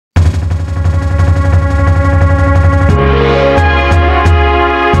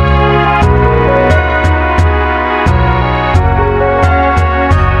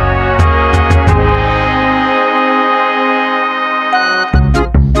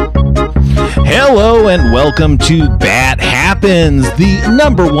Hello and welcome to Bat Happens, the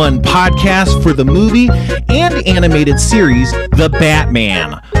 #1 podcast for the movie and animated series The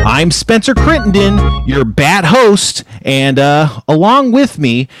Batman. I'm Spencer Crittenden, your Bat host, and along with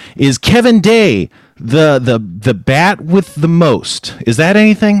me is Kevin Day, the Bat with the most. Is that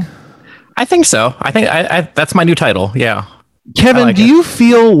anything? I think so. I think that's my new title. Yeah. Kevin, do you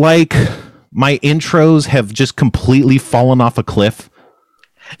feel like my intros have just completely fallen off a cliff?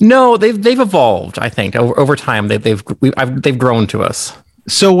 No, they've evolved. I think over time they've grown to us.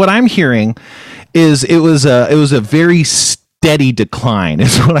 So what I'm hearing is it was a very steady decline.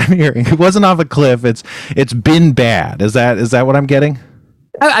 Is what I'm hearing. It wasn't off a cliff. It's been bad. Is that what I'm getting?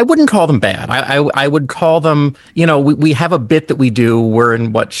 I wouldn't call them bad. I would call them. You know, we have a bit that we do. We're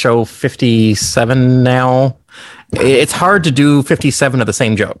in show 57 now. It's hard to do 57 of the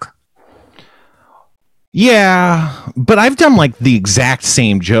same joke. Yeah, but I've done like the exact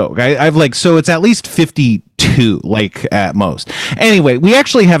same joke. I've so it's at least 52, like at most. Anyway, we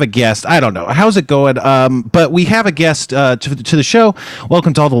actually have a guest. I don't know. How's it going? But we have a guest to the show.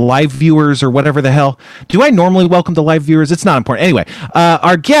 Welcome to all the live viewers or whatever the hell. Do I normally welcome the live viewers? It's not important. Anyway,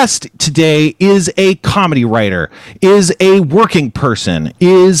 our guest today is a comedy writer, is a working person,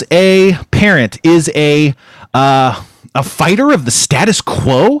 is a parent, is a fighter of the status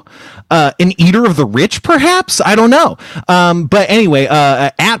quo. An eater of the rich, perhaps? I don't know. But anyway,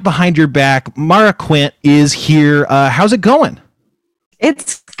 at Behind Your Back, Mara Quint is here. How's it going?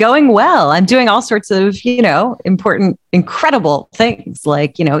 It's going well. I'm doing all sorts of, important, incredible things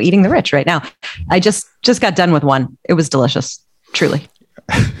like, eating the rich right now. I just got done with one. It was delicious. Truly.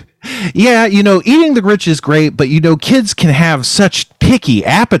 Yeah, eating the rich is great, but kids can have such picky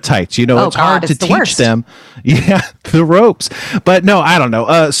appetites. It's hard to teach them. Yeah, the ropes. But no, I don't know.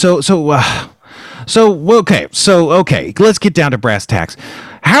 Okay, let's get down to brass tacks.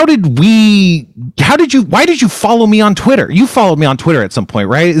 Why did you follow me on Twitter? You followed me on Twitter at some point,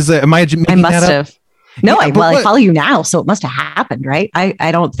 right? I must have. No, yeah, I follow you now, so it must have happened, right?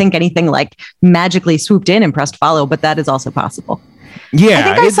 I don't think anything like magically swooped in and pressed follow, but that is also possible. Yeah,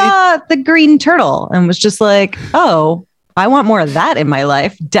 I think I saw the green turtle and was just like, oh, I want more of that in my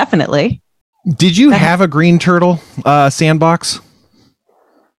life. Definitely. Did you have a green turtle sandbox?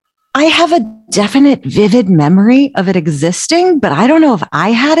 I have a definite vivid memory of it existing, but I don't know if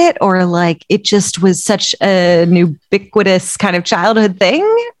I had it or like it just was such an ubiquitous kind of childhood thing.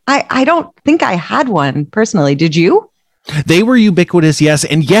 I don't think I had one personally. Did you? They were ubiquitous, yes.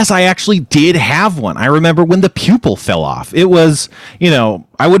 And yes, I actually did have one. I remember when the pupil fell off. It was,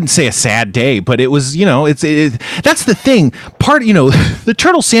 I wouldn't say a sad day, but it was, that's the thing. The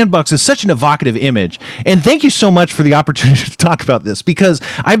turtle sandbox is such an evocative image. And thank you so much for the opportunity to talk about this, because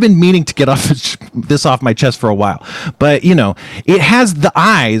I've been meaning to get this off my chest for a while. But, it has the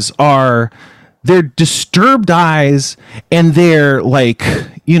eyes they're disturbed eyes, and they're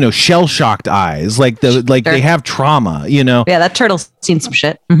shell-shocked eyes, sure. They have trauma, Yeah, that turtle's seen some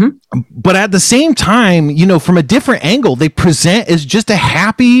shit. Mm-hmm. But at the same time, from a different angle, they present as just a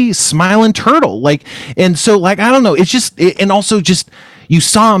happy, smiling turtle. And so I don't know. It's just, and also just, you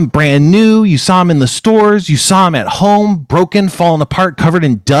saw him brand new. You saw him in the stores. You saw him at home, broken, falling apart, covered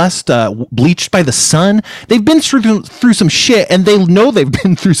in dust, bleached by the sun. They've been through some shit, and they know they've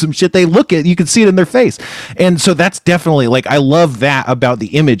been through some shit. They look at, you can see it in their face. And so that's definitely, I love that about the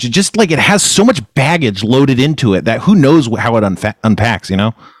image. It just, it has so much baggage loaded into it that who knows how it unpacks,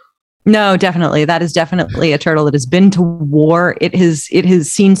 No, definitely. That is definitely a turtle that has been to war. It has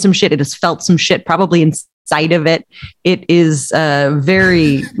seen some shit. It has felt some shit, probably inside of it. It is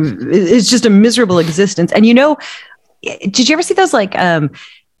it's just a miserable existence. And did you ever see those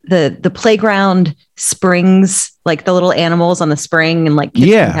the playground springs, like the little animals on the spring and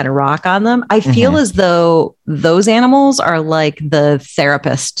kids can kind of rock on them? I feel as though those animals are like the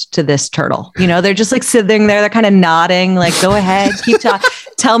therapist to this turtle. They're just sitting there, they're kind of nodding, go ahead, keep talking.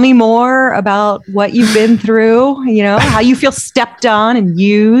 Tell me more about what you've been through, how you feel stepped on and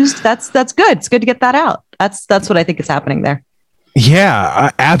used. That's good. It's good to get that out. That's what I think is happening there.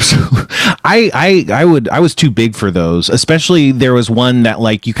 Yeah, absolutely. I was too big for those. Especially there was one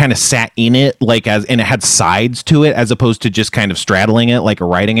that you kind of sat in it and it had sides to it as opposed to just kind of straddling it like a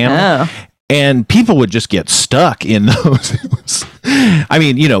riding animal. Oh. And people would just get stuck in those.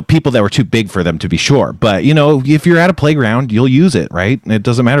 People that were too big for them, to be sure. But, if you're at a playground, you'll use it, right? It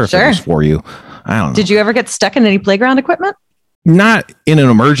doesn't matter if it was for you. I don't know. Did you ever get stuck in any playground equipment? Not in an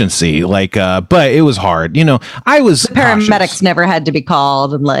emergency, but it was hard. I was The paramedics cautious. never had to be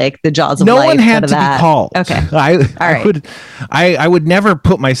called, and like the jaws of No life. one had none of to that. be called. Okay. I would never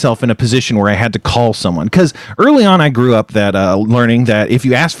put myself in a position where I had to call someone, because early on I grew up that learning that if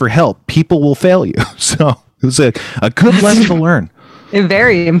you ask for help, people will fail you. So it was a good lesson to learn. A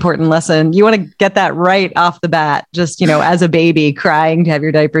very important lesson. You want to get that right off the bat. Just, as a baby crying to have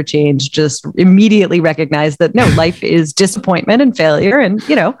your diaper changed, just immediately recognize that no, life is disappointment and failure, and,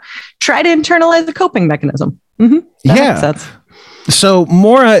 try to internalize a coping mechanism. That makes sense. So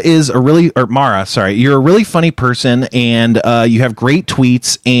Mara, sorry, you're a really funny person, and you have great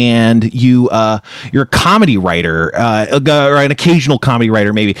tweets, and you're a comedy writer, or an occasional comedy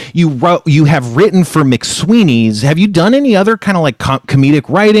writer, maybe. You have written for McSweeney's. Have you done any other kind of like comedic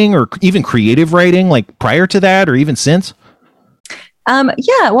writing or even creative writing, like prior to that, or even since?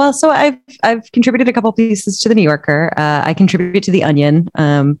 Yeah, well, so I've contributed a couple pieces to the New Yorker. I contribute to the Onion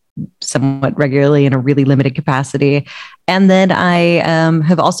somewhat regularly in a really limited capacity, and then I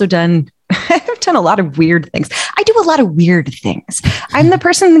have also done. I've done a lot of weird things. I do a lot of weird things. I'm the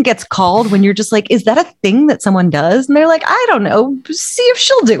person that gets called when you're just like, "Is that a thing that someone does?" And they're like, "I don't know. See if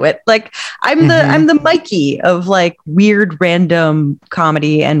she'll do it." Like I'm the Mikey of like weird, random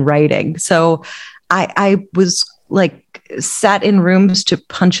comedy and writing. So I was like sat in rooms to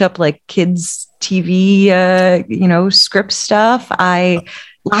punch up like kids TV, script stuff. I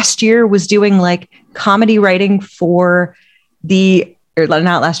last year was doing like comedy writing for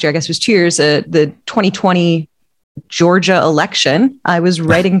not last year, I guess it was 2 years, the 2020 Georgia election. I was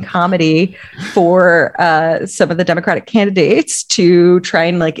writing comedy for some of the Democratic candidates to try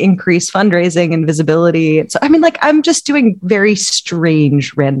and like increase fundraising and visibility. And so, I mean, like, I'm just doing very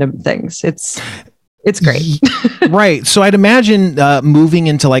strange, random things. It's great. Right. So I'd imagine moving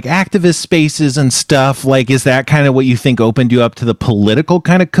into like activist spaces and stuff, like, is that kind of what you think opened you up to the political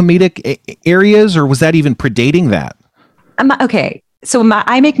kind of comedic areas, or was that even predating that? Okay. So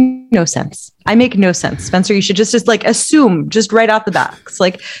I make no sense. I make no sense. Spencer, you should just like assume just right off the box.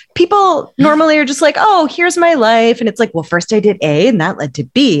 Like people normally are just like, oh, here's my life. And it's like, well, first I did A and that led to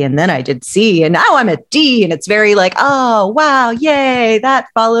B and then I did C and now I'm at D. And it's very like, oh, wow, yay. That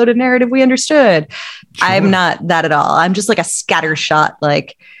followed a narrative we understood. Sure. I'm not that at all. I'm just like a scatter shot,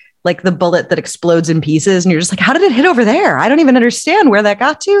 like the bullet that explodes in pieces. And you're just like, how did it hit over there? I don't even understand where that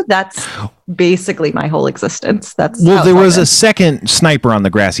got to. That's basically my whole existence. There was a second sniper on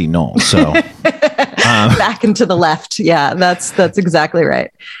the grassy knoll. So back and to the left. Yeah, that's exactly right.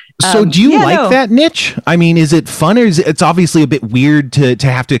 So do you that niche? I mean, is it fun, or it's obviously a bit weird to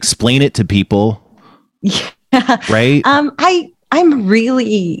have to explain it to people? Yeah. Right. I'm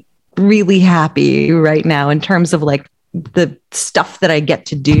really, really happy right now in terms of like the stuff that I get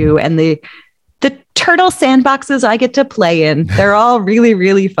to do and the turtle sandboxes I get to play in. They're all really,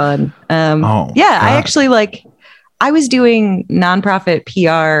 really fun. I actually I was doing nonprofit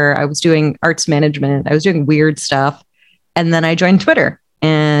PR. I was doing arts management. I was doing weird stuff. And then I joined Twitter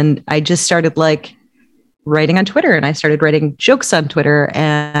and I just started like writing on Twitter, and I started writing jokes on Twitter,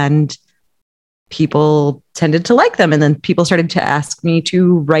 and people tended to like them. And then people started to ask me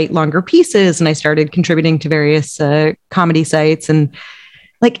to write longer pieces, and I started contributing to various comedy sites. And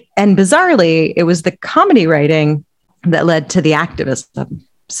bizarrely, it was the comedy writing that led to the activism.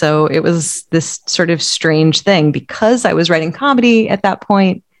 So it was this sort of strange thing because I was writing comedy at that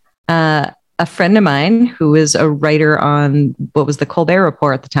point. A friend of mine who was a writer on what was the Colbert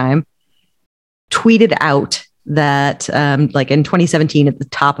Report at the time tweeted out that in 2017, at the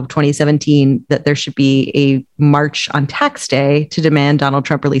top of 2017, that there should be a march on tax day to demand Donald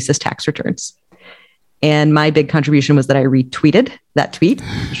Trump release his tax returns. And my big contribution was that I retweeted that tweet,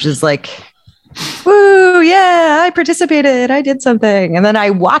 which is like, woo, yeah, I participated. I did something. And then I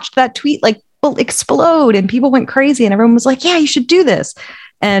watched that tweet like explode and people went crazy and everyone was like, yeah, you should do this.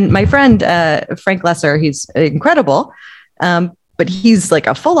 And my friend, Frank Lesser, he's incredible. But he's like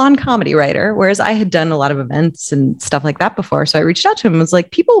a full-on comedy writer, whereas I had done a lot of events and stuff like that before. So I reached out to him and was like,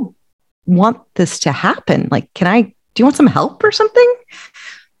 people want this to happen. Like, do you want some help or something?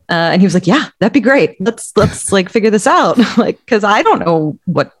 And he was like, yeah, that'd be great. Let's like figure this out. Like, cause I don't know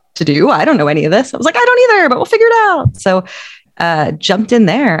what to do. I don't know any of this. I was like, I don't either, but we'll figure it out. So jumped in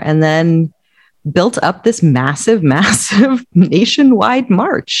there and then built up this massive nationwide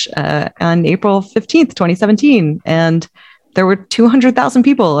march on April 15th, 2017. And there were 200,000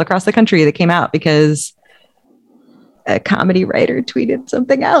 people across the country that came out because a comedy writer tweeted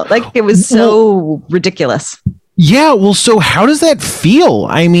something out. Like, it was so ridiculous. Yeah, well, so how does that feel?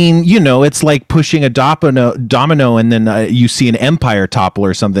 I mean, it's like pushing a domino and then you see an empire topple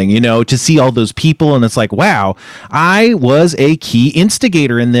or something, to see all those people. And it's like, wow, I was a key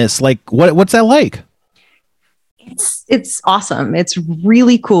instigator in this. Like, what's that like? It's awesome. It's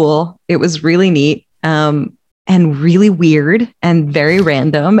really cool. It was really neat. And really weird and very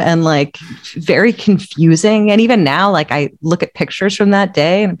random and like very confusing. And even now, like I look at pictures from that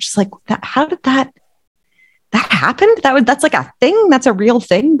day and I'm just like, how did that happened? That's like a thing. That's a real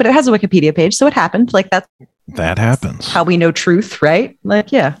thing, but it has a Wikipedia page. So it happened. Like that happens. How we know truth, right?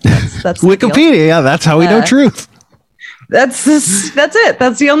 Like, yeah, that's Wikipedia. Yeah. That's how we know truth. That's it.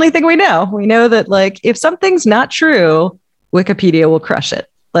 That's the only thing we know. We know that like, if something's not true, Wikipedia will crush it.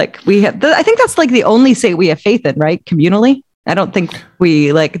 Like I think that's like the only state we have faith in, right? Communally. I don't think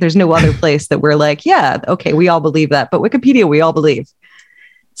there's no other place that we're like, yeah, okay, we all believe that, but Wikipedia, we all believe.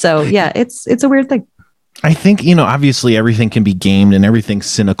 So yeah, it's a weird thing. I think, obviously everything can be gamed and everything's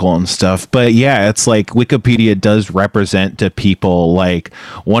cynical and stuff, but yeah, it's like Wikipedia does represent to people like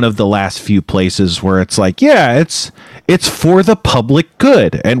one of the last few places where it's like, yeah, it's for the public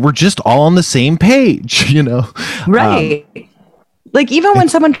good and we're just all on the same page, Right. Like even when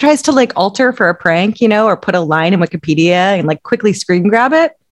someone tries to like alter for a prank, or put a line in Wikipedia and like quickly screen grab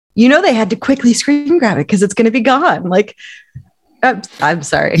it, they had to quickly screen grab it because it's going to be gone. Like, I'm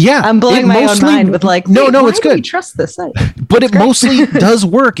sorry. Yeah, I'm blowing my own mind with like, no, it's good. We trust this site, but it mostly does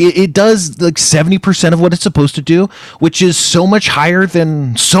work. It does like 70% of what it's supposed to do, which is so much higher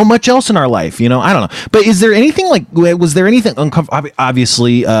than so much else in our life. I don't know. But is there anything was there anything uncomfortable?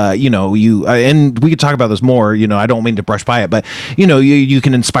 Obviously, you and we could talk about this more. I don't mean to brush by it, but you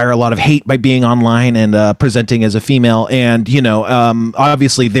can inspire a lot of hate by being online and presenting as a female, and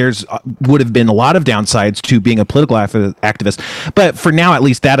obviously there's would have been a lot of downsides to being a political activist. But for now, at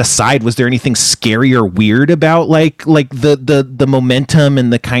least that aside, was there anything scary or weird about like the momentum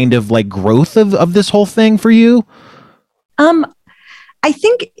and the kind of like growth of this whole thing for you? I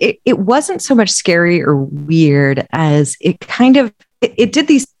think it wasn't so much scary or weird as it kind of it did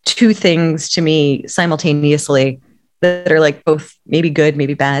these two things to me simultaneously that are like both maybe good,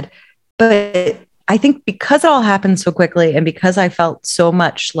 maybe bad. But I think because it all happened so quickly and because I felt so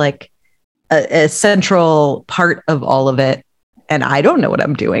much like a central part of all of it, and I don't know what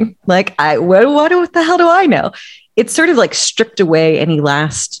I'm doing. Like, what the hell do I know? It's sort of like stripped away any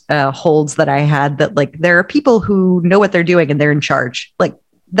last holds that I had that like, there are people who know what they're doing and they're in charge. Like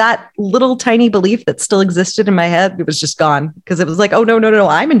that little tiny belief that still existed in my head, it was just gone because it was like, oh, no,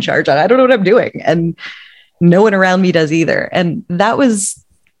 I'm in charge. I don't know what I'm doing. And no one around me does either. And that was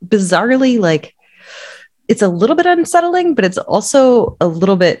bizarrely like, it's a little bit unsettling, but it's also a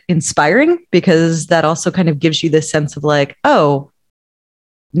little bit inspiring because that also kind of gives you this sense of like, oh,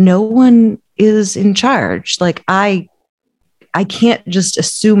 no one is in charge. Like I can't just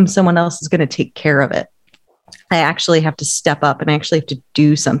assume someone else is going to take care of it. I actually have to step up and I actually have to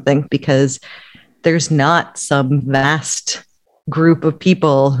do something because there's not some vast group of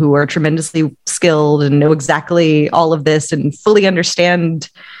people who are tremendously skilled and know exactly all of this and fully understand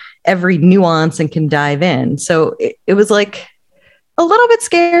every nuance and can dive in. So it was like a little bit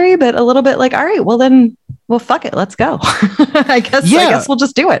scary, but a little bit like, all right, well, fuck it. Let's go. I guess we'll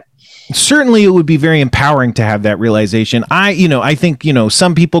just do it. Certainly it would be very empowering to have that realization. I think,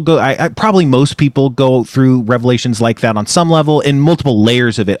 some people go, probably most people go through revelations like that on some level and multiple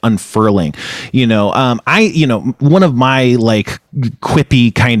layers of it unfurling. One of my like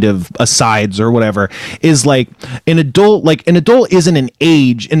quippy kind of asides or whatever is like an adult isn't an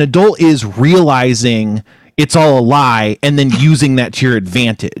age. An adult is realizing it's all a lie and then using that to your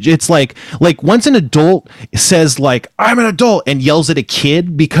advantage. It's like once an adult says like, I'm an adult and yells at a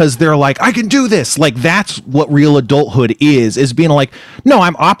kid because they're like, I can do this. Like that's what real adulthood is being like, no,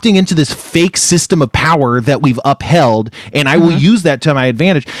 I'm opting into this fake system of power that we've upheld and I will use that to my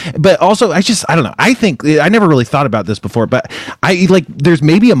advantage. But also I don't know. I think I never really thought about this before, but there's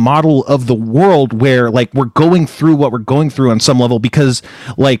maybe a model of the world where like we're going through what we're going through on some level because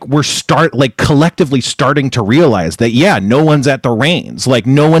like we're collectively starting to realize that, yeah, no one's at the reins. Like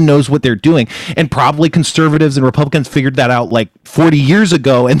no one knows what they're doing. And probably conservatives and Republicans figured that out like 40 years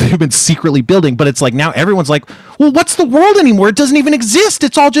ago and they've been secretly building. But it's like now everyone's like, well, what's the world anymore? It doesn't even exist.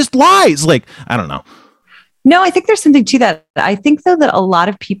 It's all just lies. Like, I don't know. No, I think there's something to that. I think though that a lot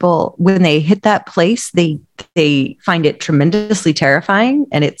of people, when they hit that place, they find it tremendously terrifying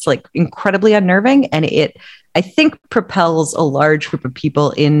and it's like incredibly unnerving. And it, I think, propels a large group of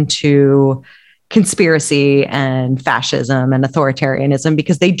people into conspiracy and fascism and authoritarianism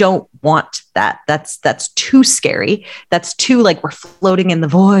because they don't want that. That's too scary. That's too like we're floating in the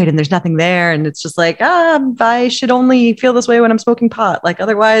void and there's nothing there. And it's just like, I should only feel this way when I'm smoking pot. Like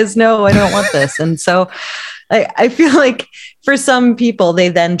otherwise, no, I don't want this. And so I feel like for some people, they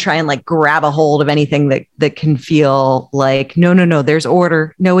then try and like grab a hold of anything that can feel like, no, there's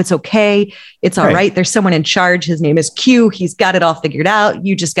order. No, it's okay. It's all right. There's someone in charge. His name is Q. He's got it all figured out.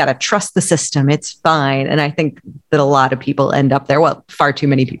 You just got to trust the system. It's fine. And I think that a lot of people end up there. Well, far too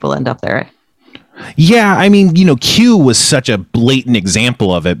many people end up there. Yeah, I mean, Q was such a blatant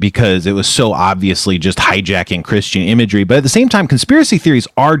example of it because it was so obviously just hijacking Christian imagery. But at the same time, conspiracy theories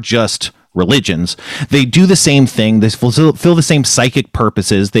are just religions. They do the same thing. They fulfill the same psychic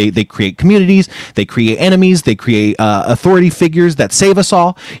purposes. They create communities. They create enemies. They create authority figures that save us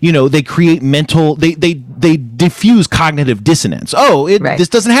all. They create mental. They diffuse cognitive dissonance. This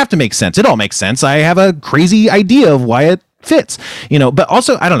doesn't have to make sense. It all makes sense. I have a crazy idea of why it fits. But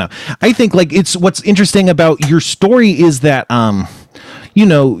also I don't know. I think like it's what's interesting about your story is that when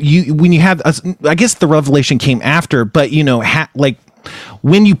you have I guess the revelation came after, but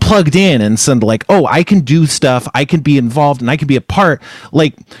when you plugged in and said like, I can do stuff, I can be involved and I can be a part,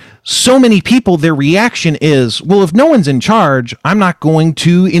 like so many people, their reaction is, well, if no one's in charge, I'm not going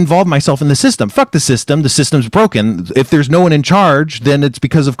to involve myself in the system. Fuck the system. The system's broken. If there's no one in charge, then it's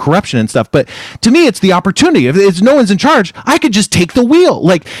because of corruption and stuff. But to me, it's the opportunity. If no one's in charge, I could just take the wheel.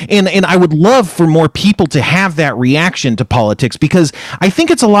 And I would love for more people to have that reaction to politics because I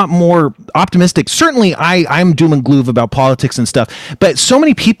think it's a lot more optimistic. Certainly, I'm doom and gloom about politics and stuff. But so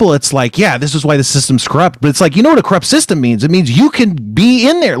many people, it's like, yeah, this is why the system's corrupt. But it's like, what a corrupt system means? It means you can be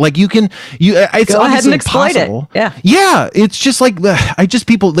in there. Like it's go ahead and exploit it. Yeah. It's just like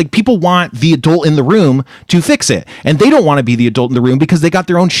people want the adult in the room to fix it, and they don't want to be the adult in the room because they got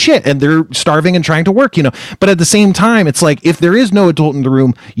their own shit and they're starving and trying to work. But at the same time, it's like if there is no adult in the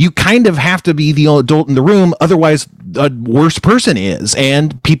room, you kind of have to be the adult in the room. Otherwise, a worse person is,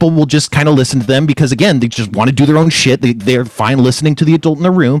 and people will just kind of listen to them because again, they just want to do their own shit. They're fine listening to the adult in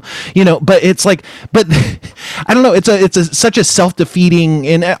the room. But it's like, I don't know. It's such a self-defeating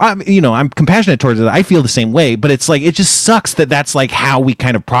and. I'm compassionate towards it. I feel the same way, but it's like, it just sucks that that's like how we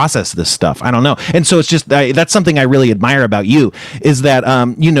kind of process this stuff. I don't know. And so it's just, that's something I really admire about you is that,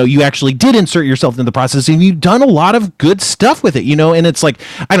 you actually did insert yourself in the process and you've done a lot of good stuff with it, and it's like,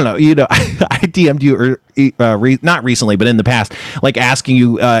 I don't know, I DM'd you not recently, but in the past, like asking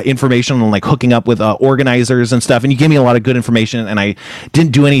you information on like hooking up with organizers and stuff. And you gave me a lot of good information and I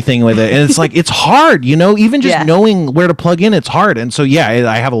didn't do anything with it. And it's like, it's hard, even just knowing where to plug in, it's hard. And so, yeah,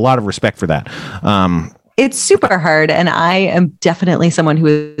 I have a lot of respect for that. It's super hard. And I am definitely someone who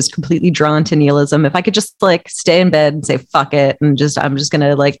is completely drawn to nihilism. If I could just like stay in bed and say, fuck it. And I'm just going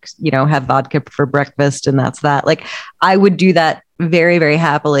to have vodka for breakfast. And that's that. Like I would do that very, very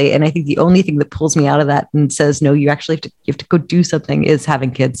happily. And I think the only thing that pulls me out of that and says, no, you actually have to go do something is having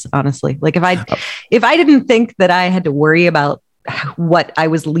kids. Honestly, like if I didn't think that I had to worry about what I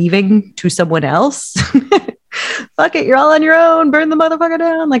was leaving to someone else, fuck it, you're all on your own, burn the motherfucker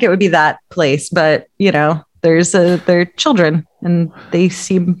down. Like it would be that place. But they're children and they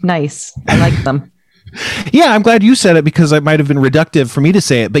seem nice. I like them. Yeah, I'm glad you said it because it might have been reductive for me to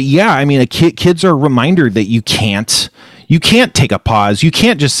say it. But yeah, I mean, kids are a reminder that you can't take a pause. You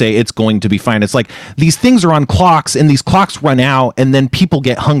can't just say it's going to be fine. It's like these things are on clocks and these clocks run out and then people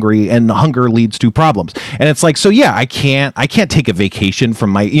get hungry and hunger leads to problems. And it's like, so yeah, I can't take a vacation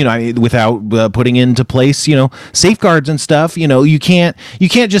from my, without putting into place, safeguards and stuff. You can't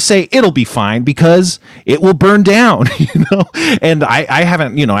just say it'll be fine because it will burn down, and I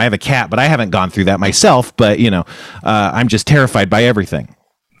haven't, I have a cat, but I haven't gone through that myself, but I'm just terrified by everything.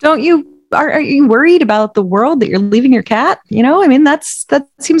 Don't you? Are you worried about the world that you're leaving your cat? I mean, that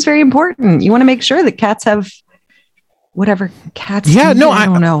seems very important. You want to make sure that cats have whatever cats. Yeah, no, I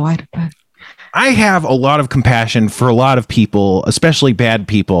don't know. I have a lot of compassion for a lot of people, especially bad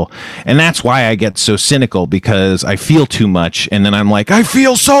people. And that's why I get so cynical because I feel too much. And then I'm like, I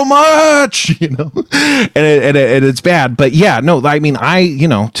feel so much, and it's bad. But yeah, no, I mean,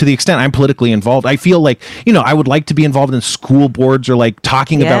 to the extent I'm politically involved, I feel like, I would like to be involved in school boards or like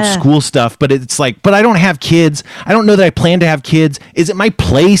talking about school stuff. But it's like, but I don't have kids. I don't know that I plan to have kids. Is it my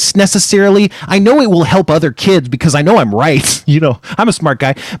place necessarily? I know it will help other kids because I know I'm right. I'm a smart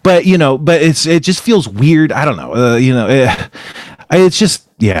guy, but it just feels weird. I don't know. It's just,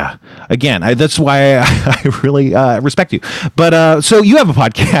 yeah. Again, that's why I really respect you. But so you have a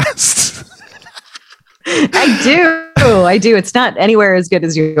podcast. I do. It's not anywhere as good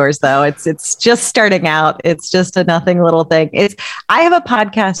as yours, though. It's just starting out. It's just a nothing little thing. I have a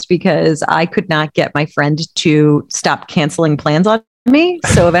podcast because I could not get my friend to stop canceling plans on me.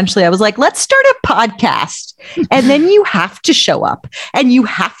 So eventually I was like, let's start a podcast. And then you have to show up and you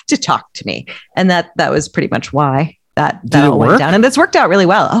have to talk to me. And that was pretty much why that all went down. And this worked out really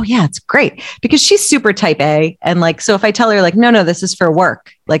well. Oh yeah, it's great because she's super type A. And like, so if I tell her like, no, this is for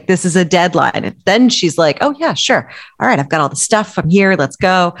work, like this is a deadline. And then she's like, oh yeah, sure. All right. I've got all the stuff. I'm here. Let's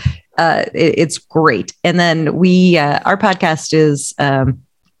go. It's great. And then our podcast is,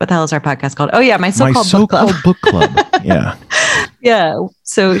 what the hell is our podcast called? Oh yeah. My so-called book club. Yeah. Yeah.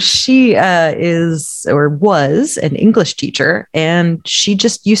 So she is or was an English teacher, and she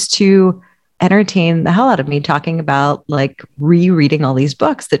just used to entertain the hell out of me talking about like rereading all these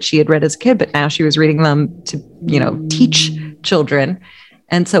books that she had read as a kid, but now she was reading them to, teach children.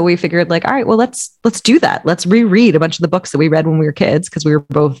 And so we figured like, all right, well, let's do that. Let's reread a bunch of the books that we read when we were kids, because we were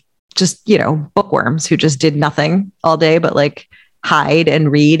both just, bookworms who just did nothing all day but like hide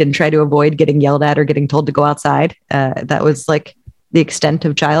and read and try to avoid getting yelled at or getting told to go outside. That was like the extent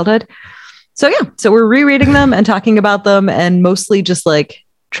of childhood. So yeah, so we're rereading them and talking about them, and mostly just like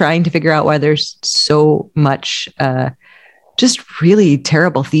trying to figure out why there's so much just really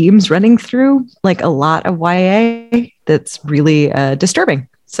terrible themes running through like a lot of YA that's really disturbing.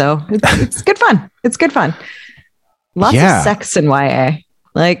 So it's good fun. It's good fun. Lots of sex in YA.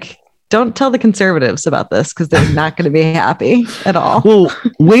 Like, don't tell the conservatives about this because they're not going to be happy at all. Well,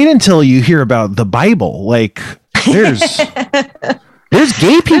 wait until you hear about the Bible. Like, there's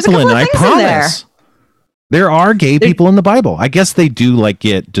gay people in it, I promise. There are gay people in the Bible. I guess they do like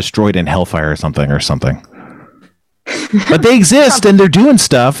get destroyed in hellfire or something. But they exist and they're doing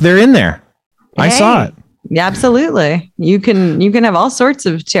stuff. They're in there. I saw it. Yeah, absolutely. You can have all sorts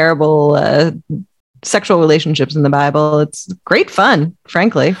of terrible sexual relationships in the Bible. It's great fun,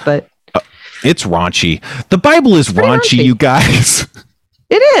 frankly, but it's raunchy. The Bible is raunchy, you guys.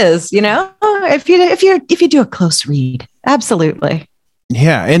 It is, if you do a close read. Absolutely.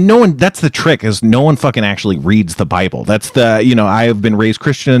 Yeah, and that's the trick, is no one fucking actually reads the Bible. That's I've been raised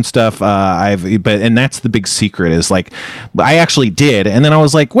Christian and stuff. And that's the big secret, is like, I actually did. And then I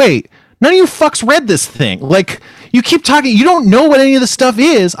was like, wait, none of you fucks read this thing. Like, you keep talking, you don't know what any of this stuff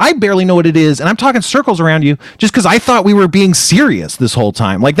is. I barely know what it is. And I'm talking circles around you just because I thought we were being serious this whole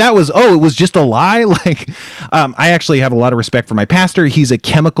time. Like, it was just a lie. Like, I actually have a lot of respect for my pastor. He was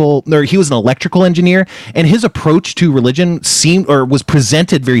an electrical engineer, and his approach to religion was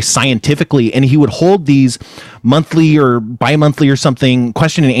presented very scientifically. And he would hold these monthly or bi-monthly or something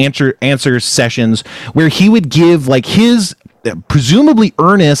question and answer sessions where he would give like his presumably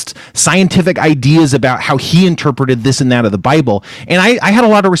earnest scientific ideas about how he interpreted this and that of the Bible. And I had a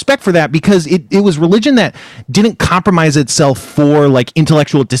lot of respect for that, because it was religion that didn't compromise itself for like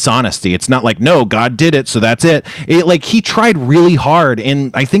intellectual dishonesty. It's not like, no, God did it, so that's it. Like, he tried really hard. And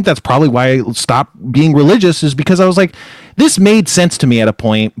I think that's probably why I stopped being religious, is because I was like, this made sense to me at a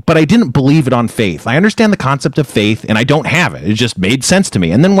point, but I didn't believe it on faith. I understand the concept of faith, and I don't have it. It just made sense to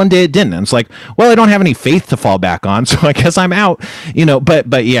me. And then one day it didn't. And it's like, well, I don't have any faith to fall back on, so I guess I'm out.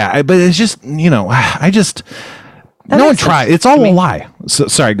 But yeah, but it's just, no one tried. It's all a lie. So,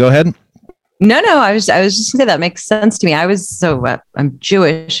 sorry, go ahead. No, I was just gonna say that makes sense to me. I'm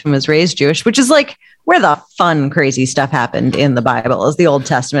Jewish and was raised Jewish, which is like where the fun, crazy stuff happened in the Bible, is the Old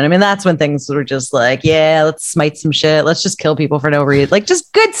Testament. I mean, that's when things were just like, yeah, let's smite some shit. Let's just kill people for no reason. Like,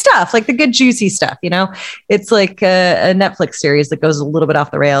 just good stuff, like the good, juicy stuff, It's like a Netflix series that goes a little bit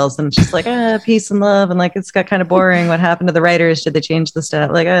off the rails, and it's just like, peace and love. And like, it's got kind of boring. What happened to the writers? Did they change the stuff?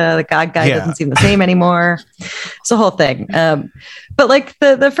 Like, the God guy doesn't seem the same anymore. It's the whole thing. But like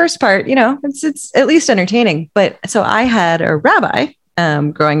the first part, it's at least entertaining. But so I had a rabbi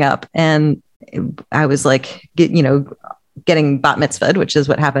growing up, and I was like, getting bat mitzvahed, which is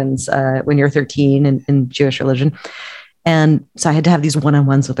what happens when you're 13 in Jewish religion. And so I had to have these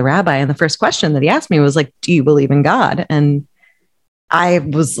one-on-ones with the rabbi. And the first question that he asked me was like, do you believe in God? And I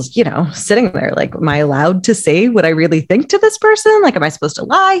was, sitting there like, am I allowed to say what I really think to this person? Like, am I supposed to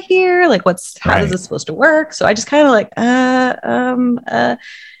lie here? Like, how is this supposed to work? So I just kind of like,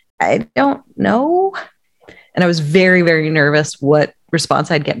 I don't know. And I was very, very nervous what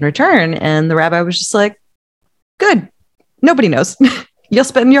response I'd get in return. And the rabbi was just like, good. Nobody knows. You'll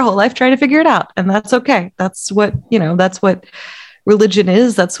spend your whole life trying to figure it out. And that's okay. That's what religion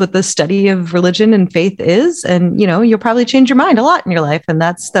is. That's what the study of religion and faith is. And, you'll probably change your mind a lot in your life. And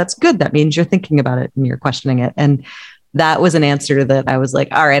that's good. That means you're thinking about it and you're questioning it. And that was an answer that I was like,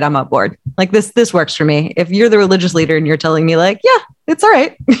 all right, I'm on board. Like, this works for me. If you're the religious leader and you're telling me like, yeah, it's all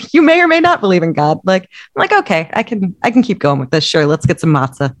right. You may or may not believe in God. Like, I'm like, okay, I can keep going with this. Sure. Let's get some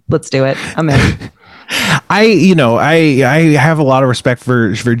matzah. Let's do it. I'm in. I have a lot of respect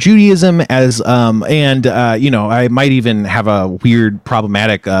for Judaism as I might even have a weird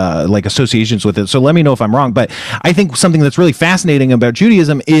problematic like associations with it. So let me know if I'm wrong. But I think something that's really fascinating about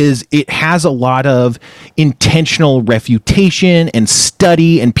Judaism is it has a lot of intentional refutation and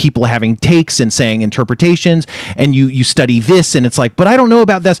study and people having takes and saying interpretations, and you study this and it's like, but I don't know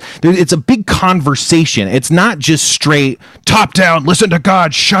about this. It's a big conversation. It's not just straight top down, listen to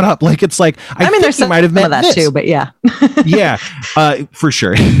God, shut up. Like it's like I mean, there's might have meant that this. too, but yeah. Yeah, for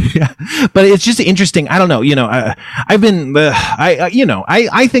sure. Yeah. But it's just interesting. I don't know. I've been,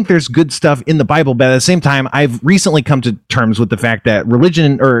 I think there's good stuff in the Bible, but at the same time, I've recently come to terms with the fact that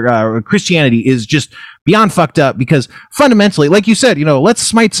religion or Christianity is just beyond fucked up because fundamentally, like you said, let's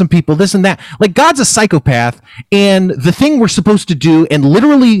smite some people, this and that. Like God's a psychopath, and the thing we're supposed to do and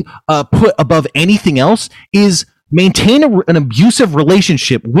literally put above anything else is maintain an abusive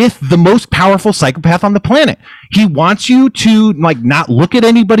relationship with the most powerful psychopath on the planet. He wants you to like not look at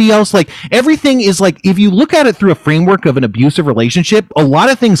anybody else. Like everything is like, if you look at it through a framework of an abusive relationship, a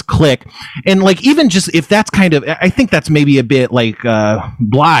lot of things click. And like, even just if that's kind of, I think that's maybe a bit like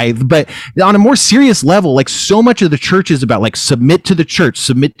blithe, but on a more serious level, like so much of the church is about like submit to the church,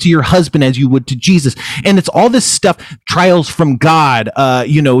 submit to your husband as you would to Jesus. And it's all this stuff, trials from God,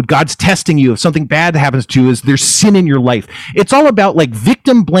 God's testing you. If something bad happens to you, is there's sin in your life. It's all about like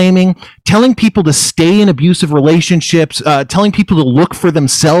victim blaming, telling people to stay in abusive relationships, telling people to look for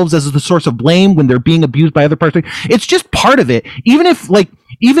themselves as the source of blame when they're being abused by other parties. It's just part of it. Even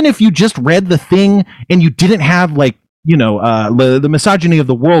if you just read the thing and you didn't have like, the misogyny of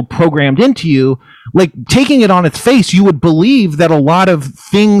the world programmed into you, like taking it on its face, you would believe that a lot of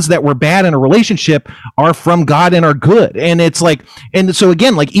things that were bad in a relationship are from God and are good. And it's like, and so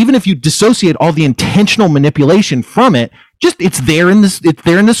again, like even if you dissociate all the intentional manipulation from it, just it's there in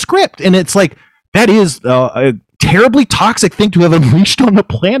the script. And it's like, that is a terribly toxic thing to have unleashed on the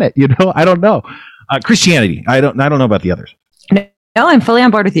planet. I don't know. Christianity. I don't know about the others. No, I'm fully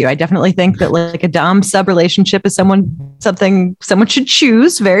on board with you. I definitely think that like a dom sub relationship is something someone should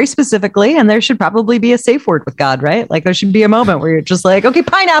choose very specifically, and there should probably be a safe word with God, right? Like there should be a moment where you're just like, okay,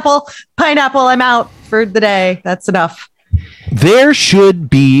 pineapple, I'm out for the day. That's enough. There should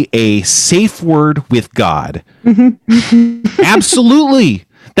be a safe word with God. Absolutely.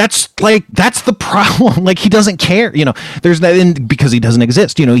 That's the problem. Like he doesn't care, there's that because he doesn't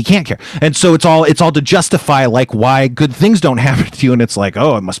exist, he can't care. And so it's all to justify like why good things don't happen to you. And it's like,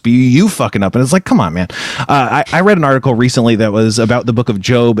 oh, it must be you fucking up. And it's like, come on, man. I read an article recently that was about the book of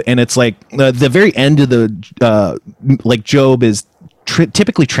Job. And it's like the very end of the, like Job is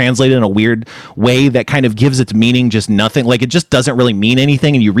typically translated in a weird way that kind of gives its meaning just nothing. Like it just doesn't really mean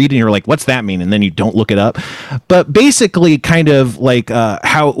anything, and you read it and you're like, what's that mean? And then you don't look it up. But basically kind of like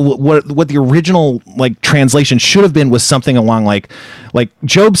what the original like translation should have been was something along like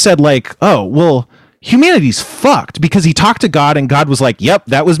Job said like, oh well, humanity's fucked, because he talked to God and God was like, yep,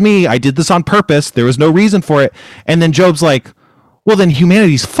 that was me, I did this on purpose, there was no reason for it. And then Job's like, well, then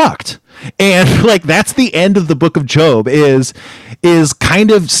humanity's fucked. And like that's the end of the book of Job is kind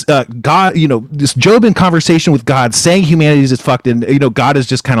of God, this Job in conversation with God saying humanity is fucked, and God is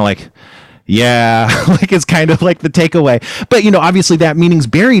just kind of like, yeah, like it's kind of like the takeaway. But obviously that meaning's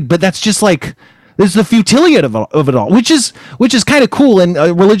buried, but that's just like there's the futility of it all, which is kind of cool. And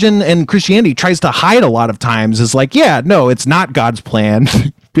religion and Christianity tries to hide a lot of times is like, yeah, no, it's not God's plan.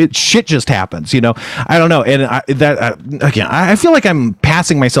 Shit just happens, I don't know. And again, I feel like I'm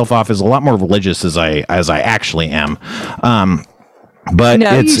passing myself off as a lot more religious as I actually am. But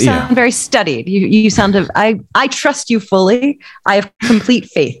you sound very studied. You sound I trust you fully. I have complete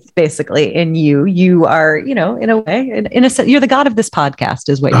faith basically in you. You are, in a way, in a sense, you're the God of this podcast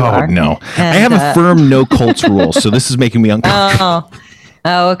is what you are. Oh no. And, I have a firm no cults rule. So this is making me uncomfortable.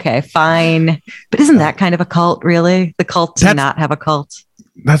 Oh, okay, fine. But isn't that kind of a cult, really? The cult to not have a cult?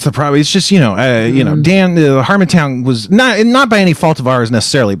 That's the problem. It's just, Dan, Harmontown was not by any fault of ours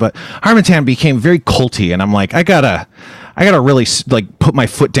necessarily, but Harmontown became very culty. And I'm like, I gotta really like put my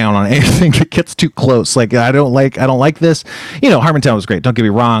foot down on anything that gets too close. Like I don't like this. Harmontown was great. Don't get me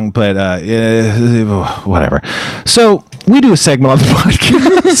wrong, but whatever. So we do a segment on the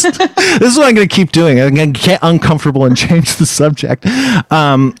podcast. This is what I'm going to keep doing. I'm going to get uncomfortable and change the subject,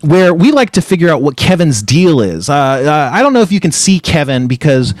 where we like to figure out what Kevin's deal is. I don't know if you can see Kevin,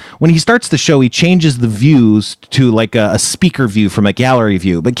 because when he starts the show, he changes the views to like a speaker view from a gallery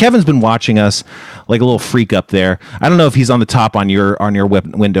view. But Kevin's been watching us like a little freak up there. I don't know if he's on the top on your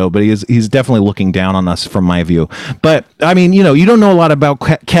window, but he's definitely looking down on us from my view. But I mean, you don't know a lot about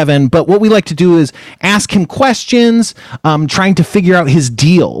Kevin, but what we like to do is ask him questions, trying to figure out his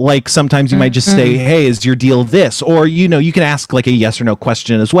deal. Like sometimes you might just say, "Hey, is your deal this?" Or you can ask like a yes or no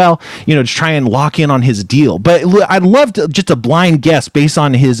question as well. To try and lock in on his deal. But I'd love to just a blind guess based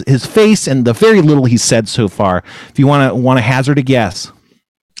on his face and the very little he's said so far. If you want to hazard a guess.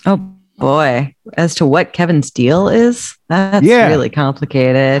 Oh boy, as to what Kevin's deal is, that's really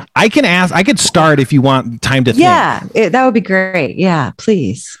complicated. I could start if you want time to think. Yeah, that would be great. Yeah,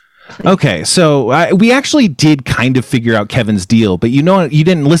 please. Okay, so we actually did kind of figure out Kevin's deal, but you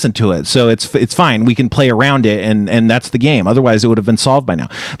didn't listen to it, so it's fine. We can play around it, and that's the game. Otherwise, it would have been solved by now.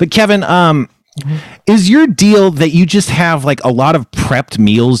 But Kevin, is your deal that you just have like a lot of prepped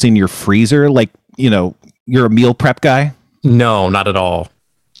meals in your freezer? Like, you're a meal prep guy? No, not at all.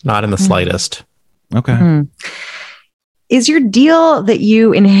 Not in the slightest. Okay. Is your deal that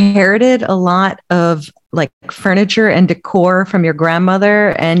you inherited a lot of like furniture and decor from your grandmother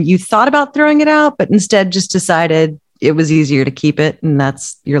and you thought about throwing it out, but instead just decided it was easier to keep it and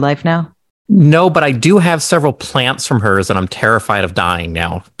that's your life now? No, but I do have several plants from hers and I'm terrified of dying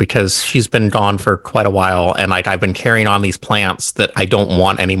now because she's been gone for quite a while. And like I've been carrying on these plants that I don't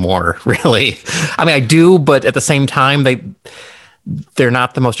want anymore, really. I mean, I do, but at the same time, they're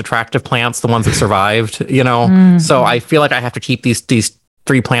not the most attractive plants, the ones that survived, So I feel like I have to keep these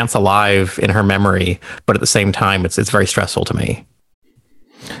 3 plants alive in her memory, but at the same time, it's very stressful to me.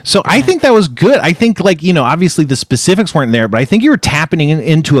 So I think that was good. I think obviously the specifics weren't there, but I think you were tapping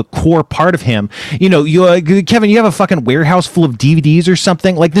into a core part of him. Kevin, you have a fucking warehouse full of DVDs or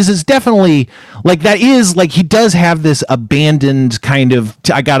something. Like this is definitely like that is like he does have this abandoned kind of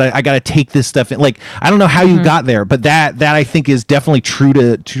I gotta take this stuff in. Like I don't know how you got there, but that I think is definitely true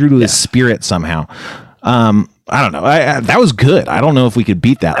to his spirit somehow. I don't know. That was good. I don't know if we could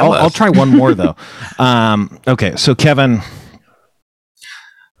beat that. I'll try one more though. Okay, so Kevin.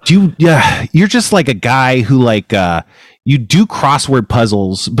 You're just like a guy who like you do crossword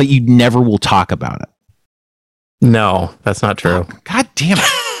puzzles, but you never will talk about it. No, that's not true. Oh, God damn it!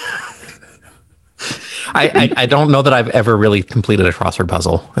 I don't know that I've ever really completed a crossword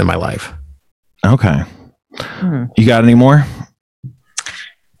puzzle in my life. Okay, you got any more?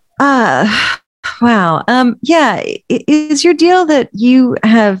 Wow. Yeah. Is your deal that you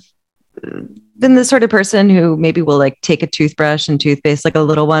have been the sort of person who maybe will like take a toothbrush and toothpaste, like a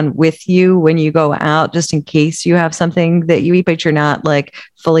little one, with you when you go out, just in case you have something that you eat, but you're not like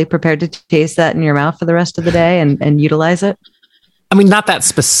fully prepared to taste that in your mouth for the rest of the day and utilize it? I mean, not that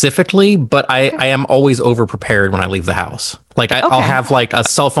specifically, but I am always over prepared when I leave the house. Like I'll have like a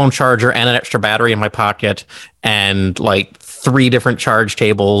cell phone charger and an extra battery in my pocket and like 3 different charge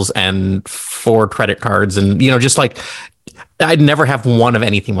tables and 4 credit cards. And, just like I'd never have one of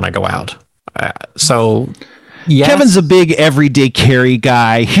anything when I go out. So yes. Kevin's a big everyday carry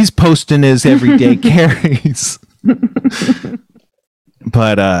guy. He's posting his everyday carries.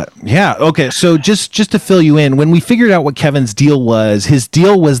 But yeah, okay. So just to fill you in, when we figured out what Kevin's deal was, his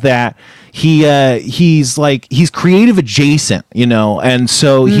deal was that he's creative adjacent, and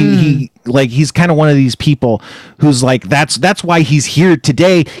so he's kind of one of these people who's like that's why he's here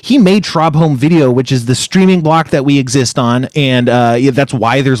today. He made Schraub Home Video, which is the streaming block that we exist on, and that's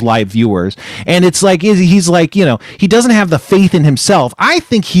why there's live viewers. And it's like he's like he doesn't have the faith in himself. I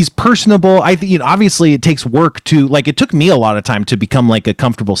think he's personable. I think obviously it takes work to like it took me a lot of time to become like a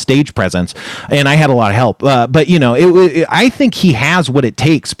comfortable stage presence, and I had a lot of help. But I think he has what it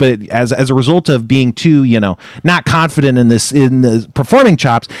takes. But as a result of being too not confident in the performing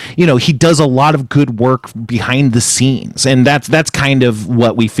chops, he does a lot of good work behind the scenes, and that's kind of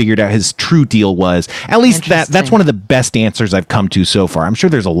what we figured out his true deal was. At least that's one of the best answers I've come to so far. I'm sure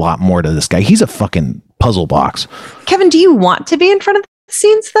there's a lot more to this guy. He's a fucking puzzle box. Kevin, do you want to be in front of the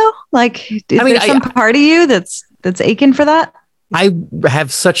scenes though? Like, is there some part of you that's aching for that? I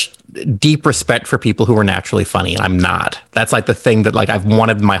have such deep respect for people who are naturally funny, and I'm not. That's like the thing that like I've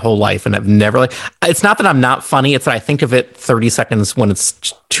wanted my whole life, and I've never like. It's not that I'm not funny; it's that I think of it 30 seconds when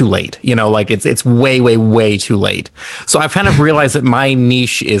it's too late. Like it's way, way, way too late. So I've kind of realized that my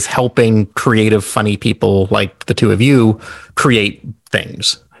niche is helping creative, funny people like the two of you create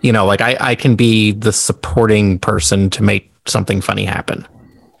things. Like I can be the supporting person to make something funny happen.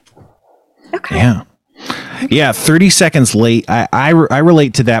 Okay. Yeah. Yeah, 30 seconds late. I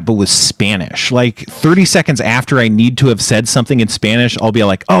relate to that, but with Spanish. Like 30 seconds after I need to have said something in Spanish, I'll be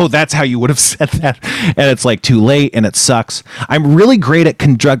like, oh, that's how you would have said that. And it's like too late and it sucks. I'm really great at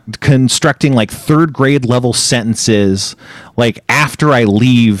constructing like 3rd grade level sentences like after I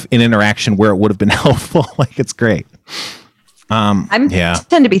leave an interaction where it would have been helpful. Like it's great. Yeah.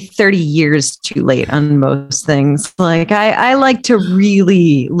 tend to be 30 years too late on most things. Like I like to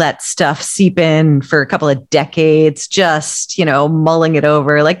really let stuff seep in for a couple of decades, just, mulling it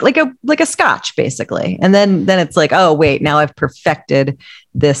over like a scotch basically. And then it's like, oh wait, now I've perfected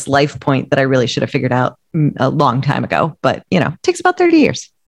this life point that I really should have figured out a long time ago. But, it takes about 30 years.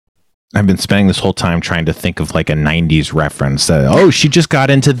 I've been spending this whole time trying to think of like a 90s reference that, she just got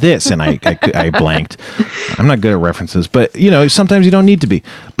into this. And I blanked. I'm not good at references, but sometimes you don't need to be.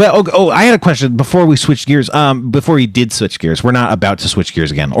 But I had a question before we switched gears. Before we did switch gears, we're not about to switch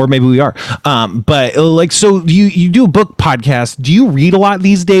gears again, or maybe we are. But so you do a book podcast. Do you read a lot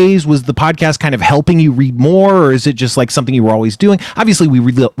these days? Was the podcast kind of helping you read more, or is it just like something you were always doing? Obviously we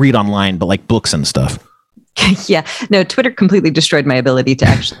read online, but like books and stuff. Yeah, no, Twitter completely destroyed my ability to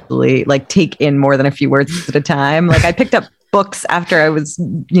actually like take in more than a few words at a time. Like I picked up books after I was,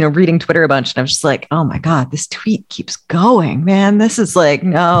 reading Twitter a bunch, and I was just like, oh my God, this tweet keeps going, man. This is like,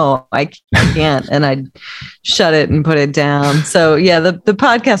 no, I can't. And I shut it and put it down. So yeah, the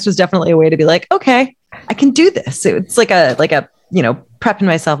podcast was definitely a way to be like, okay, I can do this. It's like a prepping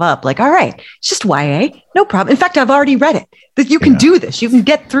myself up, like, all right, it's just YA, no problem. In fact, I've already read it. That you can do this. You can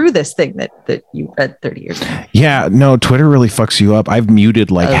get through this thing that you read 30 years ago. Yeah, no, Twitter really fucks you up. I've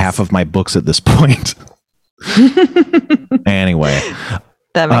muted like half of my books at this point. Anyway,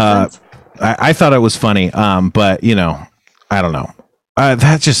 that makes sense. I thought it was funny, but I don't know.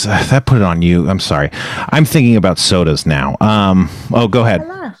 That put it on you. I'm sorry. I'm thinking about sodas now. Go ahead.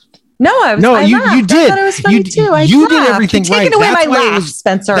 No, you did. I thought it was funny too. You did everything right. Taking away my laugh,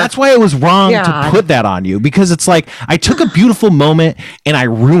 Spencer. That's why it was wrong to put that on you, because it's like I took a beautiful moment and I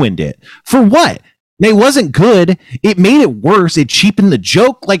ruined it. For what? It wasn't good. It made it worse. It cheapened the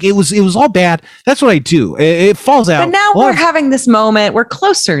joke. Like it was all bad. That's what I do. It falls out. But now we're having this moment. We're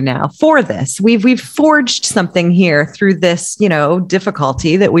closer now for this. We've forged something here through this,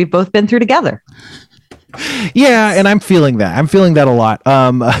 difficulty that we've both been through together. Yeah, and I'm feeling that. I'm feeling that a lot.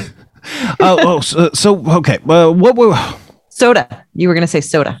 Okay. What were soda? You were going to say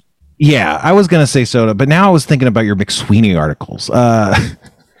soda. Yeah, I was going to say soda, but now I was thinking about your McSweeney articles.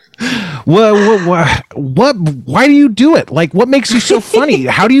 What? Why do you do it? Like, what makes you so funny?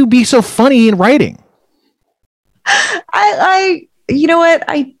 How do you be so funny in writing? You know what?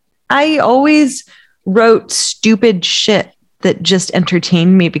 I always wrote stupid shit that just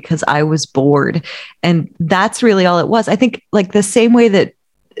entertained me because I was bored. And that's really all it was. I think like the same way that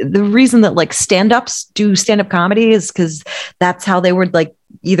the reason that like stand-ups do stand-up comedy is because that's how they would like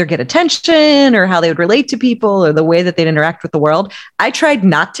either get attention or how they would relate to people or the way that they'd interact with the world. I tried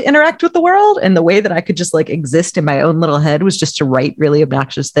not to interact with the world, and the way that I could just like exist in my own little head was just to write really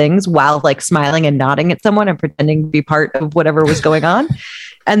obnoxious things while like smiling and nodding at someone and pretending to be part of whatever was going on.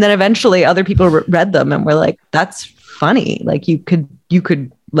 And then eventually other people read them and were like, that's funny. Like you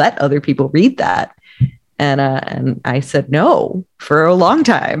could let other people read that. And I said no for a long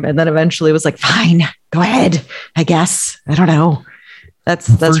time. And then eventually was like, fine, go ahead, I guess. I don't know. That's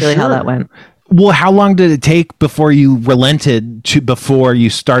really how that went. Well, how long did it take before you relented before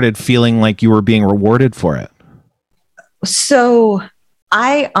you started feeling like you were being rewarded for it? So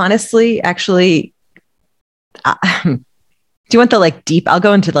I honestly, actually, do you want the like deep? I'll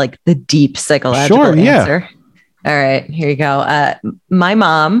go into like the deep psychological answer. All right, here you go. My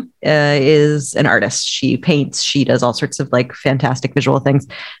mom is an artist. She paints. She does all sorts of like fantastic visual things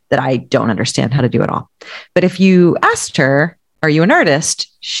that I don't understand how to do at all. But if you asked her, are you an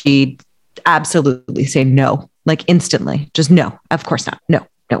artist? She'd absolutely say no, like instantly. Just no, of course not. No,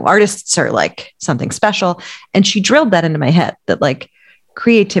 artists are like something special. And she drilled that into my head that like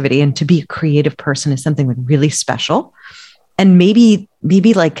creativity and to be a creative person is something like really special. And maybe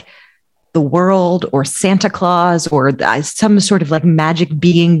like the world or Santa Claus or some sort of like magic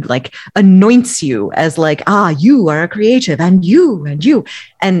being like anoints you as like, you are a creative and you.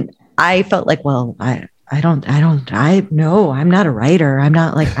 And I felt like, well, I'm not a writer. I'm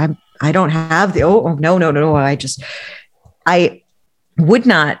not like, I don't have the, no. I would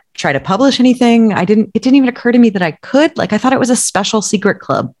not try to publish anything. It didn't even occur to me that I could. Like, I thought it was a special secret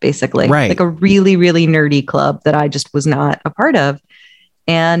club, basically, right. Like a really, really nerdy club that I just was not a part of.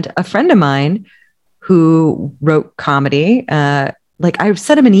 And a friend of mine who wrote comedy, like I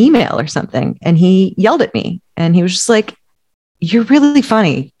sent him an email or something and he yelled at me and he was just like, you're really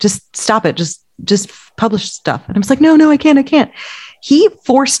funny. Just stop it. Just publish stuff. And I was like, no, I can't. He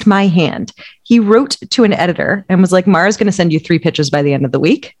forced my hand. He wrote to an editor and was like, Mara's going to send you 3 pitches by the end of the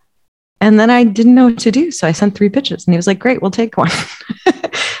week. And then I didn't know what to do. So I sent 3 pitches and he was like, great, we'll take one.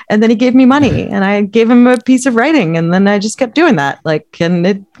 And then he gave me money and I gave him a piece of writing. And then I just kept doing that. And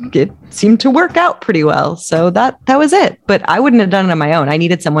it seemed to work out pretty well. So that was it. But I wouldn't have done it on my own. I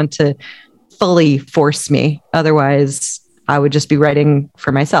needed someone to fully force me. Otherwise, I would just be writing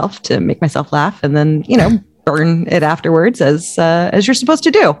for myself to make myself laugh and then, burn it afterwards as you're supposed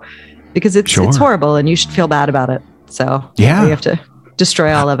to do, because it's horrible and you should feel bad about it. So you have to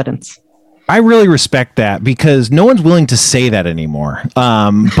destroy all evidence. I really respect that because no one's willing to say that anymore.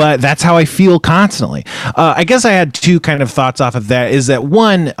 But that's how I feel constantly. I guess I had two kind of thoughts off of that. Is that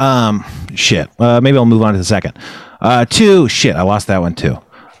one, maybe I'll move on to the second. Two, I lost that one too.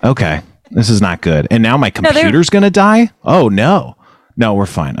 Okay, this is not good. And now my computer's going to die? Oh, no. No, we're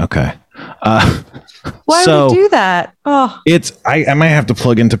fine. Okay. Why would you do that? Oh, I might have to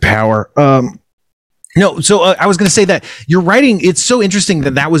plug into power. No, so I was going to say that your writing, it's so interesting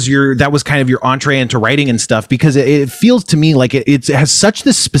that was kind of your entree into writing and stuff, because it feels to me like it has such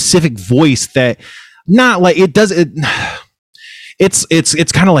this specific voice that not like it does it.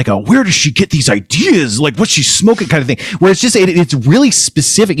 It's kind of like where does she get these ideas? Like what's she smoking kind of thing, where it's just, it's really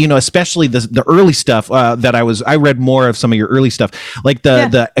specific, especially the early stuff that I read more of some of your early stuff, like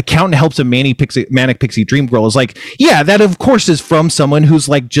the accountant helps a manic pixie dream girl is like, yeah, that of course is from someone who's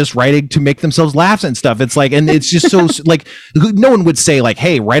like just writing to make themselves laugh and stuff. It's like, and it's just so like, no one would say like,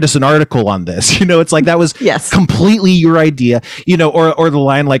 hey, write us an article on this. It's like, that was completely your idea, or the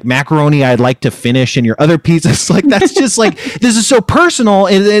line like macaroni I'd like to finish in your other pieces. Like, that's just like, this is so personal,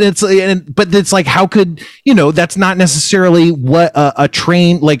 but it's like, how could that's not necessarily what a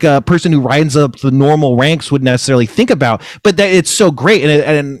trained, like a person who rides up the normal ranks would necessarily think about, but that it's so great,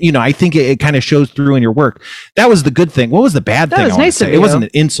 and I think it kind of shows through in your work. That was the good thing. What was the bad thing? Was nice of you. It wasn't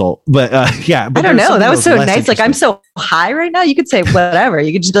an insult, but but I don't know, that was so nice. Like, I'm so high right now, you could say whatever.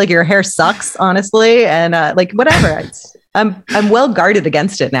 You could just be like, your hair sucks, honestly, and like whatever. I'm well guarded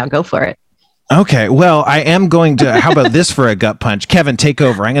against it now. Go for it. Okay, well, I am going to, how about this for a gut punch? Kevin, take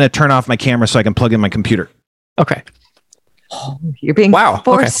over. I'm going to turn off my camera so I can plug in my computer. Okay. Oh, you're being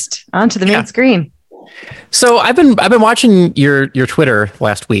forced onto the main screen. So I've been watching your Twitter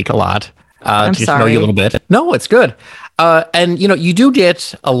last week a lot. I'm to sorry. Know you a little bit. No, it's good. And you do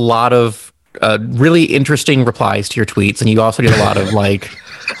get a lot of really interesting replies to your tweets, and you also get a lot of like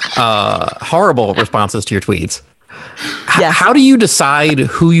horrible responses to your tweets. Yes. How do you decide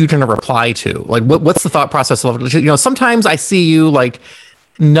who you're going to reply to? Like, what's the thought process of, sometimes I see you like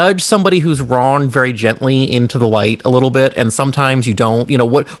nudge somebody who's wrong very gently into the light a little bit, and sometimes you don't.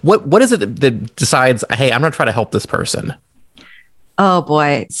 What is it that decides, hey, I'm going to try to help this person? Oh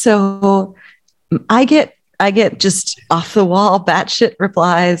boy. So I get just off the wall batshit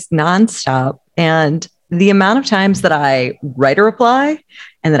replies nonstop, and the amount of times that I write a reply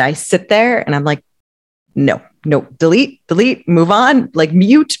and that I sit there and I'm like, no, delete, move on, like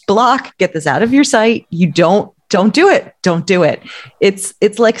mute, block, get this out of your sight. You don't do it. Don't do it. It's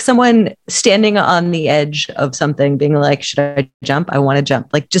like someone standing on the edge of something being like, should I jump? I want to jump.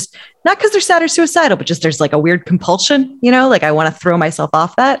 Like, just not because they're sad or suicidal, but just there's like a weird compulsion, like I want to throw myself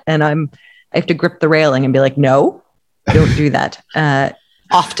off that. And I have to grip the railing and be like, no, don't do that.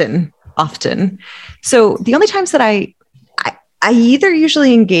 Often. So the only times that I either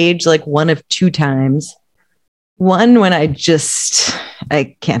usually engage like one of two times. One, when I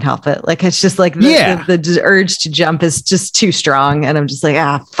can't help it. Like, it's just like the urge to jump is just too strong. And I'm just like,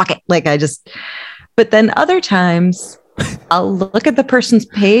 fuck it. Like, but then other times I'll look at the person's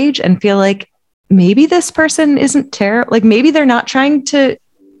page and feel like maybe this person isn't terrible. Like, maybe they're not trying to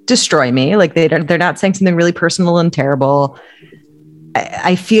destroy me. Like, they're not saying something really personal and terrible.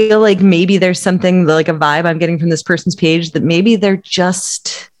 I feel like maybe there's something like a vibe I'm getting from this person's page that maybe they're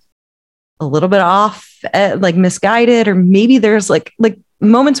just a little bit off, like misguided, or maybe there's like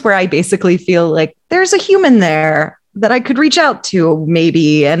moments where I basically feel like there's a human there that I could reach out to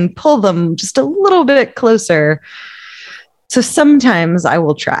maybe and pull them just a little bit closer. So sometimes I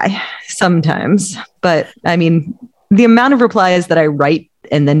will try, but I mean, the amount of replies that I write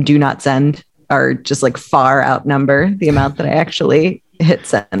and then do not send are just like far outnumber the amount that I actually hit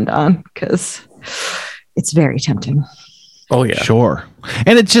send on, because it's very tempting. Oh yeah, sure.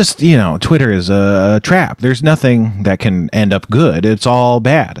 And it's just, Twitter is a trap. There's nothing that can end up good. It's all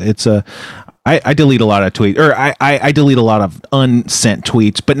bad. I delete a lot of tweets, or I delete a lot of unsent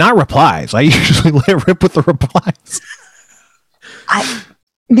tweets, but not replies. I usually let it rip with the replies. I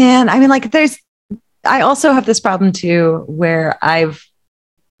also have this problem too, where I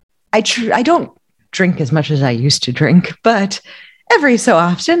don't drink as much as I used to drink, but every so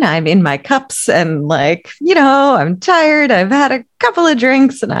often I'm in my cups and like, I'm tired. I've had a couple of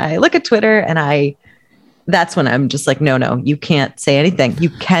drinks and I look at Twitter and I that's when I'm just like, no, you can't say anything. You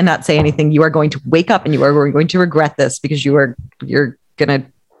cannot say anything. You are going to wake up and you are going to regret this because you're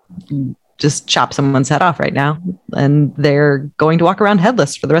going to just chop someone's head off right now. And they're going to walk around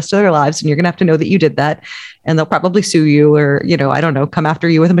headless for the rest of their lives. And you're going to have to know that you did that. And they'll probably sue you or, I don't know, come after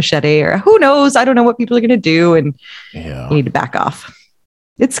you with a machete or who knows? I don't know what people are going to do. And you need to back off.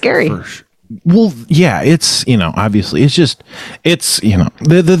 It's scary. Well, yeah, it's, obviously it's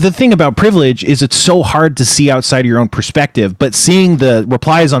the thing about privilege is it's so hard to see outside of your own perspective, but seeing the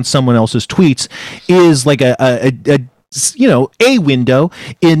replies on someone else's tweets is like a window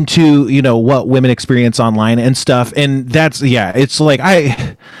into, what women experience online and stuff. And that's, it's like,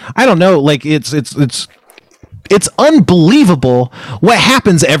 I don't know, like it's unbelievable what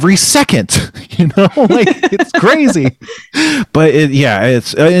happens every second, like it's crazy, but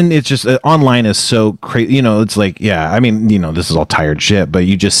it's just online is so crazy, it's like, I mean, this is all tired shit, but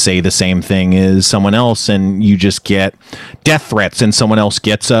you just say the same thing as someone else and you just get death threats and someone else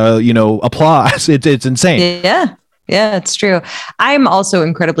gets, applause. It's insane. Yeah, it's true. I'm also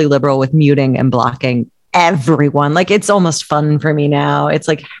incredibly liberal with muting and blocking everyone. Like it's almost fun for me now. It's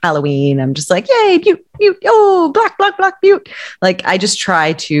like Halloween. I'm just like, yay, mute, oh, block, mute. Like I just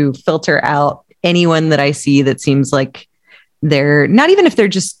try to filter out anyone that I see that seems like they're not, even if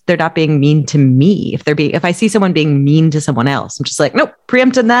they're not being mean to me. If I see someone being mean to someone else, I'm just like, nope,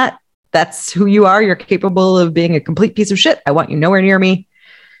 preempting that. That's who you are. You're capable of being a complete piece of shit. I want you nowhere near me.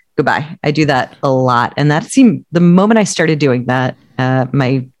 Goodbye. I do that a lot. And that seemed the moment I started doing that,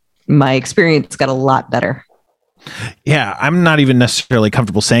 my experience got a lot better. Yeah, I'm not even necessarily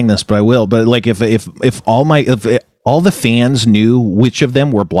comfortable saying this, but I will. But like, if all the fans knew which of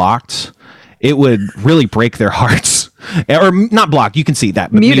them were blocked, it would really break their hearts. Or not blocked, you can see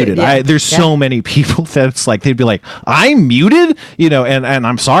that, but muted. Yeah. There's so many people that it's like they'd be like, "I'm muted," and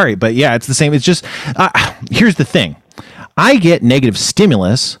I'm sorry, but yeah, it's the same. It's just here's the thing: I get negative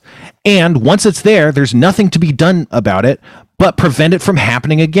stimulus, and once it's there, there's nothing to be done about it but prevent it from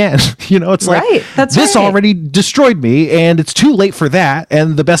happening again. It's like, this already destroyed me and it's too late for that.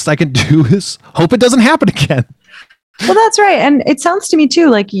 And the best I can do is hope it doesn't happen again. Well, that's right. And it sounds to me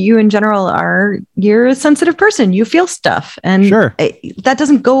too, like you in general you're a sensitive person. You feel stuff and that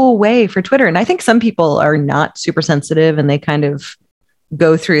doesn't go away for Twitter. And I think some people are not super sensitive and they kind of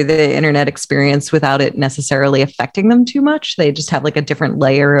go through the internet experience without it necessarily affecting them too much. They just have like a different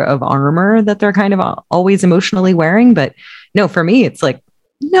layer of armor that they're kind of always emotionally wearing. But no, for me, it's like,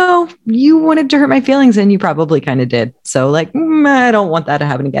 no, you wanted to hurt my feelings and you probably kind of did. So like, I don't want that to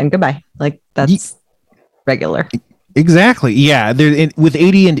happen again. Goodbye. Like that's regular. Exactly. Yeah. With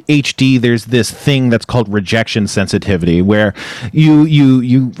ADHD, there's this thing that's called rejection sensitivity, where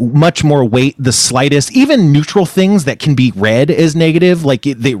you much more weight the slightest, even neutral things that can be read as negative, like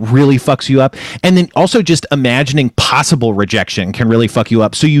they really fucks you up. And then also just imagining possible rejection can really fuck you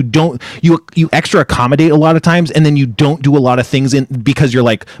up. So you extra accommodate a lot of times, and then you don't do a lot of things because you're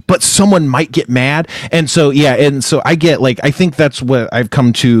like, but someone might get mad. And so, I get like, I think that's what I've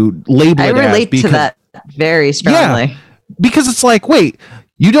come to label it as. I relate to that very strongly. Yeah, because it's like, wait,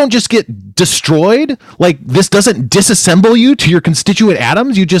 you don't just get destroyed, like this doesn't disassemble you to your constituent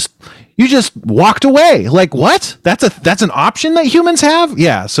atoms, you just walked away. Like what? That's an option that humans have?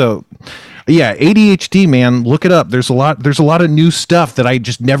 Yeah. So yeah, ADHD, man, look it up. There's a lot of new stuff that I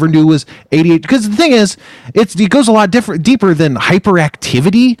just never knew was ADHD, because the thing is, it goes a lot deeper than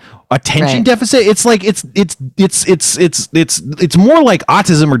hyperactivity, attention deficit. It's like it's more like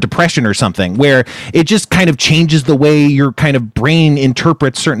autism or depression or something, where it just kind of changes the way your kind of brain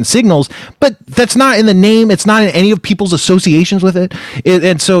interprets certain signals, but that's not in the name. It's not in any of people's associations with it.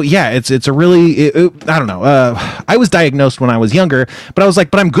 And so it's a really I don't know. I was diagnosed when I was younger, but I was like,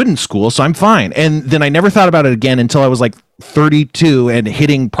 but I'm good in school, so I'm fine. And then I never thought about it again until I was like 32 and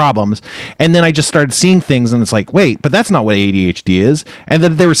hitting problems, and then I just started seeing things, and it's like, wait, but that's not what ADHD is. And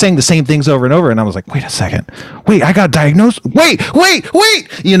then they were saying the same things over and over, and I was like, wait a second, I got diagnosed, wait, and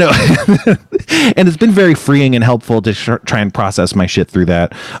it's been very freeing and helpful to try and process my shit through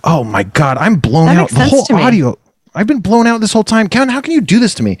that. Oh my god, I'm blown out. The whole audio, I've been blown out this whole time. Kevin, how can you do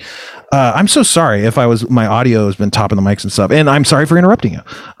this to me? I'm so sorry if my audio has been topping the mics and stuff, and I'm sorry for interrupting you.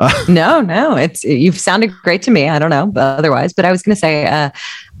 No, you've sounded great to me. I don't know, but otherwise, but I was going to say,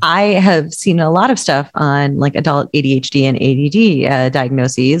 I have seen a lot of stuff on like adult ADHD and ADD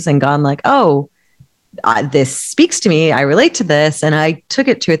diagnoses and gone like, oh, this speaks to me. I relate to this. And I took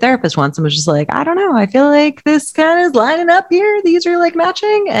it to a therapist once and was just like, I don't know. I feel like this kind of is lining up here. These are like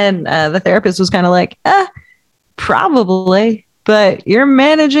matching. And the therapist was kind of like, probably. but you're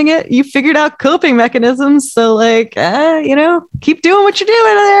managing it. You figured out coping mechanisms. So like, keep doing what you're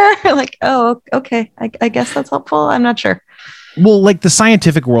doing there. Like, oh, okay. I guess that's helpful. I'm not sure. Well, like the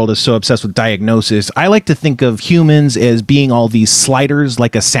scientific world is so obsessed with diagnosis. I like to think of humans as being all these sliders,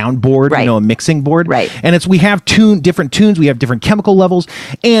 like a soundboard, right. A mixing board. Right. And we have different tunes, we have different chemical levels.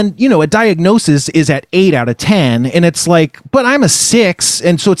 And, a diagnosis is at 8 out of 10. And it's like, but I'm a 6.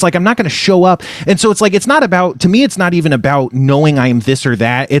 And so it's like, I'm not going to show up. And so it's like, to me, it's not even about knowing I am this or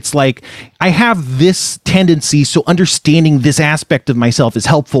that. It's like, I have this tendency. So understanding this aspect of myself is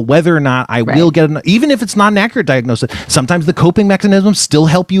helpful, whether or not I will get even if it's not an accurate diagnosis. Sometimes the coping mechanisms still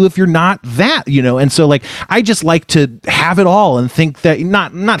help you if you're not that, and so like I just like to have it all and think that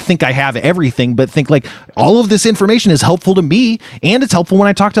not think I have everything, but think like all of this information is helpful to me and it's helpful when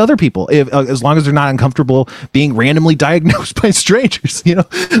I talk to other people, as long as they're not uncomfortable being randomly diagnosed by strangers,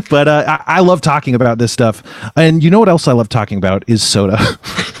 but I love talking about this stuff. And you know what else I love talking about is soda.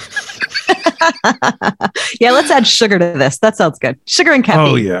 Yeah, let's add sugar to this. That sounds good. Sugar and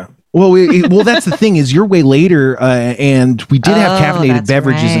caffeine. Oh yeah. Well, that's the thing is you're way later, and we did have caffeinated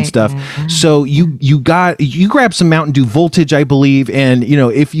beverages and stuff. So you grabbed some Mountain Dew Voltage, I believe, and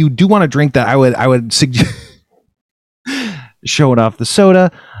if you do want to drink that, I would suggest showing off the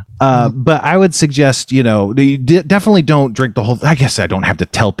soda. But I would suggest, you definitely don't drink the whole. I guess I don't have to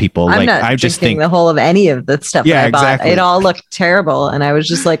tell people. I'm not drinking the whole of any of the stuff that I bought. Exactly. It all looked terrible, and I was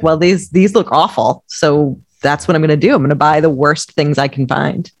just like, well, these look awful. So that's what I'm going to do. I'm going to buy the worst things I can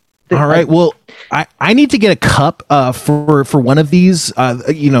find. All right. Well, I need to get a cup for one of these.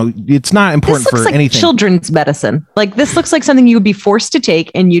 It's not important for like anything. Children's medicine. Like this looks like something you would be forced to take,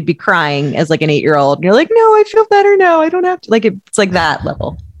 and you'd be crying as like an 8-year-old. And you're like, no, I feel better now. I don't have to. Like it's like that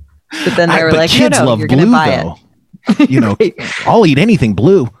level. But then they were like, kids love you're blue, gonna buy though. it. I'll eat anything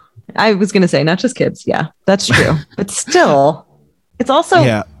blue. I was gonna say not just kids. Yeah, that's true. But still, it's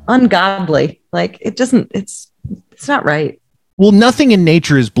also ungodly. Like it doesn't. It's not right. Well, nothing in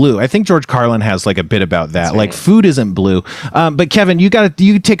nature is blue. I think George Carlin has like a bit about that. That's like food isn't blue. But Kevin, you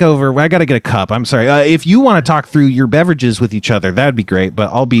take over. I got to get a cup. I'm sorry. If you want to talk through your beverages with each other, that'd be great.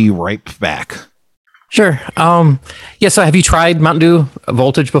 But I'll be right back. Sure. So have you tried Mountain Dew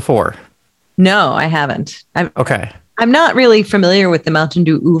Voltage before? No, I haven't. Okay. I'm not really familiar with the Mountain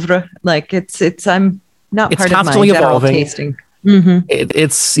Dew Ouvre. Like I'm not part of my general tasting. Mm-hmm.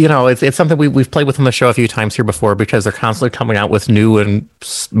 It's something we've played with on the show a few times here before because they're constantly coming out with new and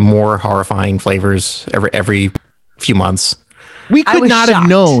more horrifying flavors every few months. We could not have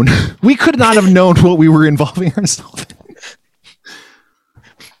known. We could not have known what we were involving ourselves in.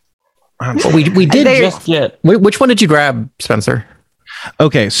 Well, we did just get. Which one did you grab, Spencer?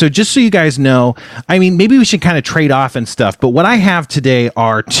 Okay, so just so you guys know, I mean, maybe we should kind of trade off and stuff, but what I have today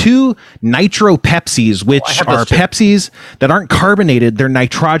are 2 Nitro Pepsis, which are Pepsis that aren't carbonated, they're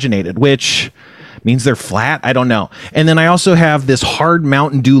nitrogenated, which means they're flat. I don't know. And then I also have this hard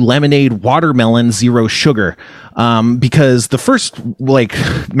Mountain Dew Lemonade Watermelon Zero Sugar, because the first like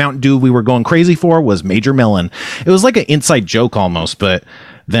Mountain Dew we were going crazy for was Major Melon. It was like an inside joke almost, but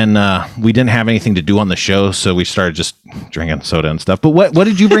then we didn't have anything to do on the show, so we started just drinking soda and stuff. But what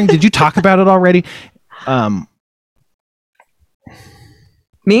did you bring? Did you talk about it already?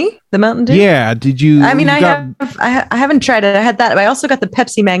 Me? The Mountain Dew? Yeah. Did you? I mean, I haven't tried it. I had that. But I also got the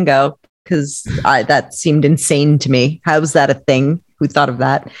Pepsi Mango because that seemed insane to me. How was that a thing? Who thought of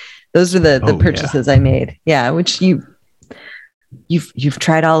that? Those are the purchases I made. Yeah, which you've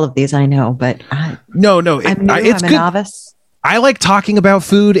tried all of these, I know, but no, I'm a novice. I like talking about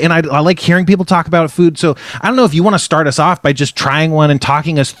food, and I like hearing people talk about food. So I don't know if you want to start us off by just trying one and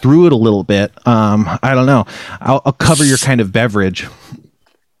talking us through it a little bit. I don't know. I'll cover your kind of beverage.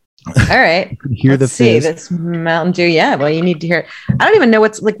 All right. Let's see this Mountain Dew. Yeah. Well, you need to hear it. I don't even know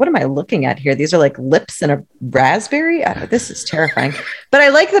what am I looking at here? These are like lips and a raspberry. This is terrifying, but I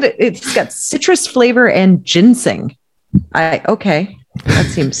like that it's got citrus flavor and ginseng. Okay. That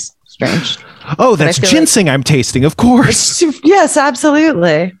seems strange. Oh, that's ginseng I'm tasting, of course. Yes,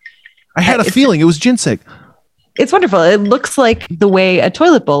 absolutely. I had a feeling it was ginseng. It's wonderful. It looks like the way a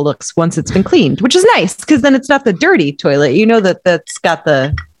toilet bowl looks once it's been cleaned, which is nice because then it's not the dirty toilet. That's got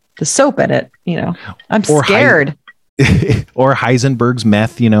the soap in it. I'm scared. Or Heisenberg's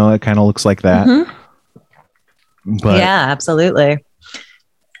meth, it kind of looks like that. Mm-hmm. But yeah, absolutely.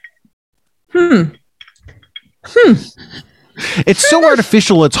 It's so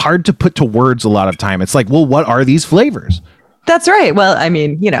artificial. It's hard to put to words a lot of time. It's like, well, what are these flavors? That's right. Well, I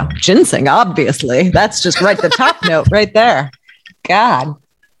mean, ginseng, obviously. That's just right the top note right there. God.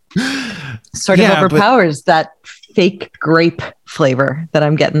 Sort of overpowers that fake grape flavor that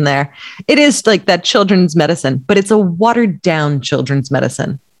I'm getting there. It is like that children's medicine, but it's a watered down children's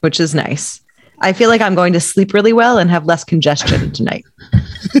medicine, which is nice. I feel like I'm going to sleep really well and have less congestion tonight.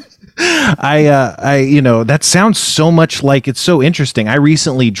 That sounds so much like it's so interesting. I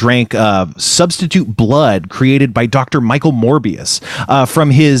recently drank substitute blood created by Dr. Michael Morbius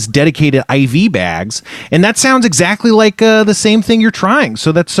from his dedicated IV bags. And that sounds exactly like the same thing you're trying.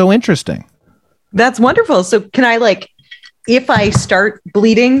 So that's so interesting. That's wonderful. So can I if I start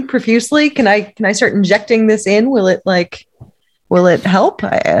bleeding profusely, can I start injecting this in? Will it help?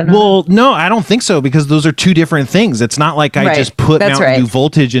 Well, no, I don't think so, because those are two different things. It's not like I just put Mountain Dew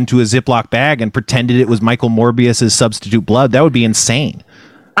Voltage into a Ziploc bag and pretended it was Michael Morbius's substitute blood. That would be insane.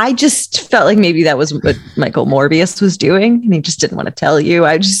 I just felt like maybe that was what Michael Morbius was doing, and he just didn't want to tell you.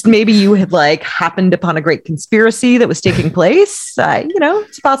 Maybe you had happened upon a great conspiracy that was taking place.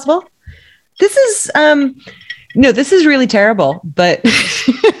 It's possible. This is this is really terrible, but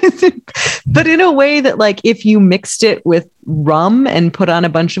but in a way that if you mixed it with rum and put on a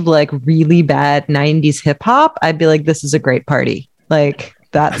bunch of really bad 90s hip hop, I'd be like, this is a great party.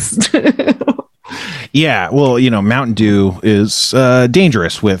 That's yeah, well, Mountain Dew is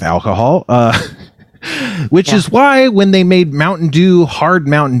dangerous with alcohol, which is why when they made Mountain Dew hard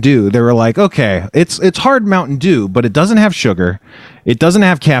Mountain Dew, they were like, okay, it's hard Mountain Dew, but it doesn't have sugar, it doesn't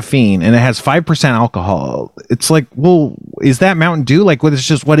have caffeine, and it has 5% alcohol. It's like, well, is that Mountain Dew? What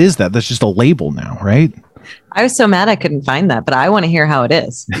is that? That's just a label now, right? I was so mad I couldn't find that, but I want to hear how it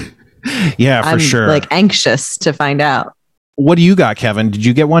is. Yeah, for sure. I'm anxious to find out. What do you got, Kevin? Did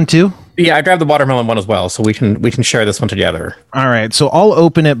you get one too? Yeah, I grabbed the watermelon one as well, so we can share this one together. All right, so I'll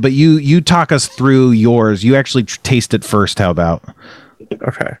open it, but you talk us through yours. You actually taste it first. How about?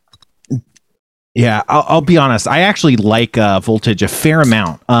 Okay. Yeah, I'll be honest. I actually like Voltage a fair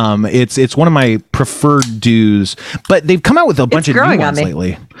amount. It's one of my preferred dews, but they've come out with a bunch of new ones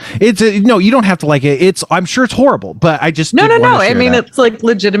lately. It's no, you don't have to like it. I'm sure it's horrible, but I just no. I mean, it's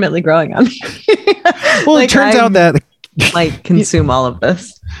legitimately growing on me. Well, it turns out that consume all of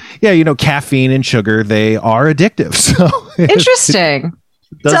this. Yeah, caffeine and sugar, they are addictive. So interesting.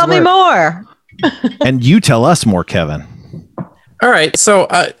 Tell me more. And you tell us more, Kevin. All right. So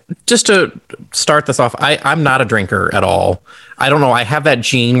just to start this off, I'm not a drinker at all. I don't know. I have that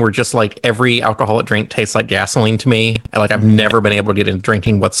gene where just every alcoholic drink tastes like gasoline to me. I've never been able to get into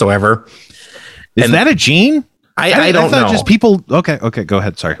drinking whatsoever. Is that a gene? I don't know. Just people. Okay. Go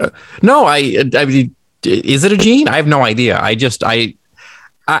ahead. Sorry. No, I mean, is it a gene? I have no idea.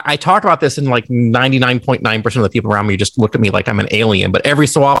 I talk about this, and 99.9% of the people around me just look at me like I'm an alien. But every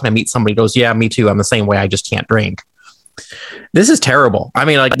so often I meet somebody who goes, yeah, me too. I'm the same way. I just can't drink. This is terrible. I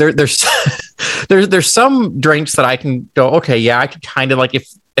mean, there's some drinks that I can go, okay, yeah, I could kind of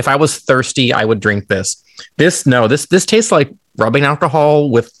if I was thirsty, I would drink this. This tastes like rubbing alcohol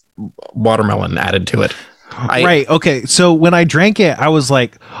with watermelon added to it. Right. Okay. So when I drank it, I was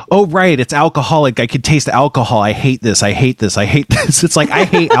like, oh, right. It's alcoholic. I could taste alcohol. I hate this. I hate this. I hate this. It's I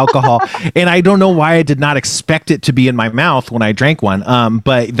hate alcohol. And I don't know why I did not expect it to be in my mouth when I drank one.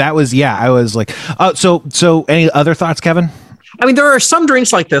 But that was, I was like, so any other thoughts, Kevin? I mean, there are some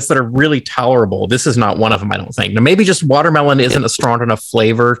drinks like this that are really tolerable. This is not one of them, I don't think. Now, maybe just watermelon isn't a strong enough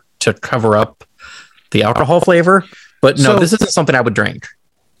flavor to cover up the alcohol flavor. But no, this isn't something I would drink.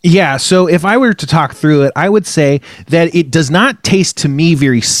 Yeah, so if I were to talk through it, I would say that it does not taste to me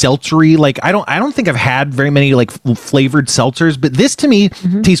very seltzery. I don't think I've had very many flavored seltzers, but this to me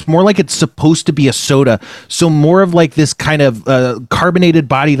tastes more like it's supposed to be a soda. So more of this kind of carbonated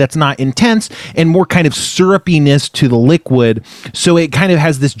body that's not intense, and more kind of syrupiness to the liquid. So it kind of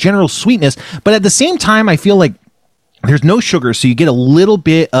has this general sweetness, but at the same time, I feel like there's no sugar, so you get a little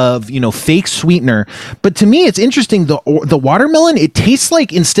bit of, fake sweetener. But to me, it's interesting. The watermelon, it tastes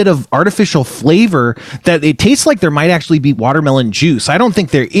like, instead of artificial flavor, that it tastes like there might actually be watermelon juice. I don't think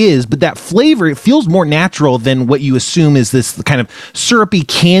there is, but that flavor, it feels more natural than what you assume is this kind of syrupy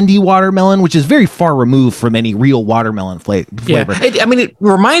candy watermelon, which is very far removed from any real watermelon flavor. Yeah, it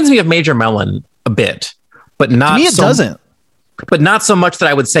reminds me of Major Melon a bit, but not. To me, it doesn't. But not so much that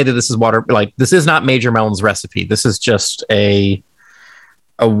I would say that this is this is not Major Melon's recipe. This is just a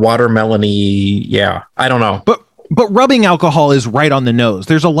watermelon-y, I don't know. But rubbing alcohol is right on the nose.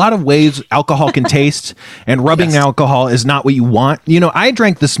 There's a lot of ways alcohol can taste, and rubbing alcohol is not what you want. I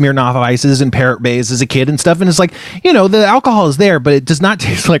drank the Smirnoff Ices and Parrot Bays as a kid and stuff, and it's the alcohol is there, but it does not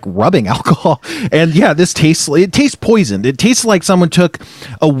taste like rubbing alcohol. And it tastes poisoned. It tastes like someone took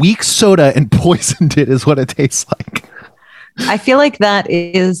a weak soda and poisoned it, is what it tastes like. I feel like that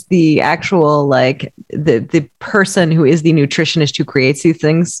is the actual the person who is the nutritionist who creates these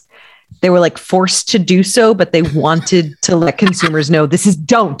things they were like forced to do so, but they wanted to let consumers know this is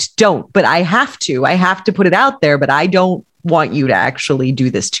don't, but I have to put it out there, but I don't want you to actually do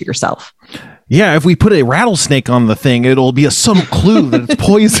this to yourself. Yeah, if we put a rattlesnake on the thing, it'll be a subtle clue that it's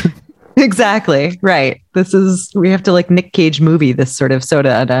poison. Exactly. Right. We have to like Nick Cage movie this sort of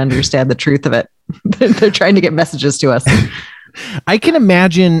soda to understand the truth of it. They're trying to get messages to us. I can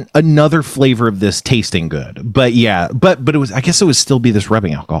imagine another flavor of this tasting good, but yeah, but it was, I guess it would still be this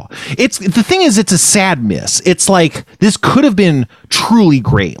rubbing alcohol. It's the thing is, it's a sad miss. It's like, this could have been truly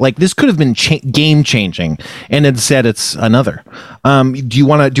great. Like this could have been game changing. And instead it's another. Do you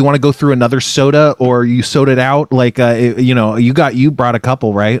want to go through another soda, or you soda it out? Like, you brought a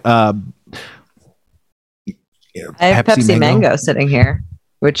couple, right? I have Pepsi Mango sitting here,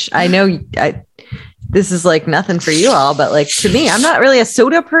 which I know this is like nothing for you all, but like to me, I'm not really a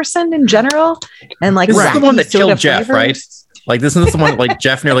soda person in general. And like, this is the one that killed Jeff, right? Like, this is the one that like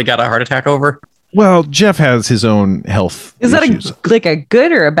Jeff nearly got a heart attack over. Well, Jeff has his own health issues. That like a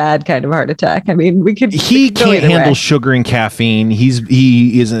good or a bad kind of heart attack? I mean, he can't handle sugar and caffeine. He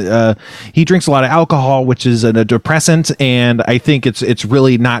drinks a lot of alcohol, which is a depressant, and I think it's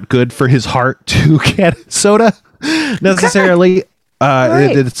really not good for his heart to get soda necessarily.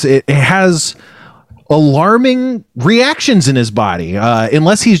 Right. It has alarming reactions in his body,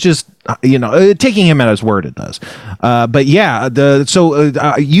 unless he's just taking him at his word. It does, but yeah.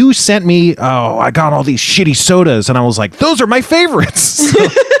 You sent me. Oh, I got all these shitty sodas, and I was like, those are my favorites.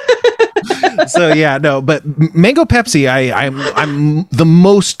 So yeah, no, but Mango Pepsi. I'm the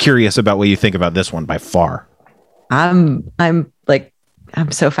most curious about what you think about this one by far. I'm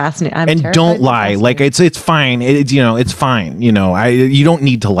so fascinated. And don't lie. Like it's fine. It's fine. You don't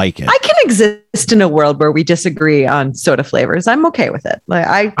need to like it. I can exist in a world where we disagree on soda flavors. I'm okay with it.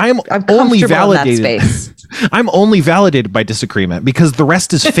 Like I'm only validated. In that space. I'm only validated by disagreement because the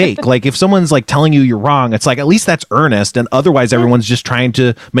rest is fake. Like if someone's like telling you you're wrong, it's like, at least that's earnest. And otherwise everyone's just trying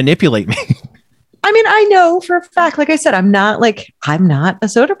to manipulate me. I mean, I know for a fact, like I said, I'm not a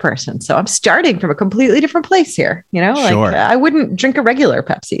soda person. So I'm starting from a completely different place here. Sure. I wouldn't drink a regular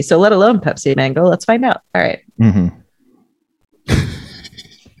Pepsi. So let alone Pepsi Mango. Let's find out. All right. Mm-hmm.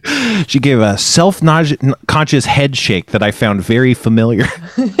 She gave a self-conscious head shake that I found very familiar.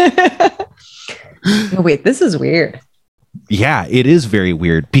 Oh, wait, this is weird. Yeah, it is very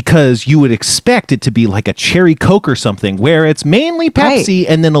weird because you would expect it to be like a cherry Coke or something where it's mainly Pepsi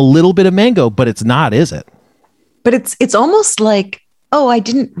and then a little bit of mango, but it's not, is it? But it's almost like, oh, I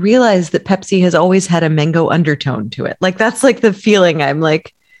didn't realize that Pepsi has always had a mango undertone to it. Like that's like the feeling.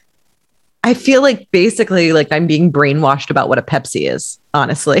 I feel like basically like I'm being brainwashed about what a Pepsi is,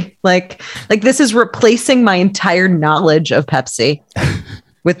 honestly. Like this is replacing my entire knowledge of Pepsi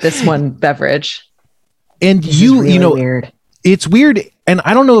with this one beverage. And weird. It's weird. And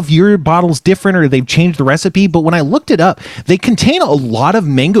I don't know if your bottle's different or they've changed the recipe, but when I looked it up, they contain a lot of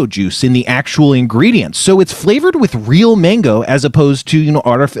mango juice in the actual ingredients. So it's flavored with real mango as opposed to,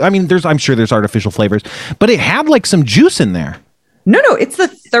 I'm sure there's artificial flavors, but it had like some juice in there. No, it's the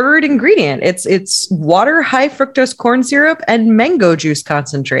third ingredient. It's water, high fructose corn syrup, and mango juice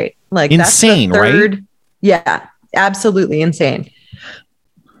concentrate. Like insane, that's the third, right? Yeah, absolutely insane.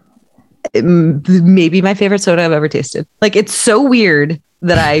 Maybe my favorite soda I've ever tasted. Like it's so weird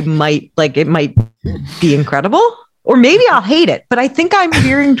that it might be incredible, or maybe I'll hate it. But I think I'm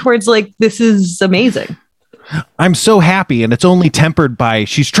veering towards like this is amazing. I'm so happy, and it's only tempered by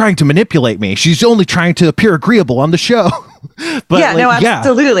she's trying to manipulate me. She's only trying to appear agreeable on the show. But yeah, no,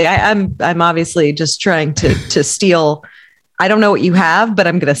 absolutely. I'm obviously just trying to steal. I don't know what you have, but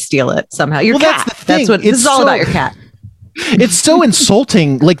I'm going to steal it somehow. Your cat. That's what this is all about. Your cat. It's so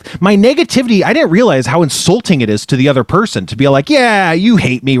insulting. Like my negativity, I didn't realize how insulting it is to the other person to be like, yeah, you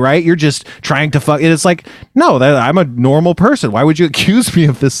hate me, right? You're just trying to fuck. And it's like, no, I'm a normal person. Why would you accuse me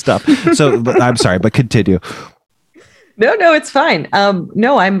of this stuff? So I'm sorry, but continue. No, it's fine.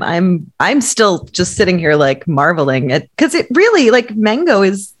 No, I'm still just sitting here like marveling at, because it really like mango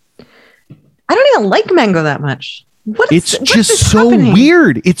is, I don't even like mango that much. It's just so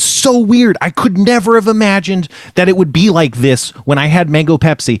weird. It's so weird. I could never have imagined that it would be like this when I had Mango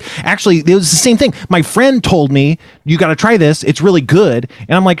Pepsi. Actually, it was the same thing. My friend told me, you got to try this. It's really good.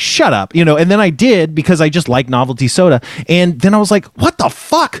 And I'm like, shut up. And then I did because I just like novelty soda. And then I was like, what the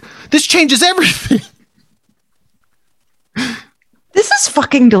fuck? This changes everything. This is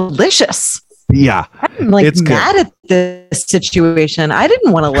fucking delicious. Yeah. I'm like mad at this situation. I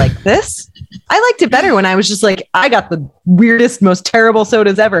didn't want to like this. I liked it better when I was just like, I got the weirdest, most terrible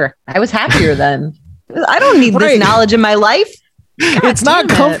sodas ever. I was happier then. I don't need this knowledge in my life. It's not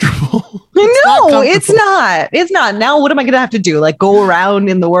damn it. comfortable. No, it's not. It's not. Now, what am I going to have to do? Like, go around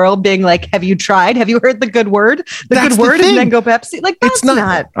in the world being like, "Have you tried? Have you heard the good word? That's the And thing. then go Pepsi." Like, that's It's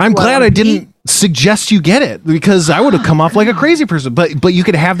not. I'm what glad wanna I be. didn't suggest you get it because I would have come off like a crazy person. But you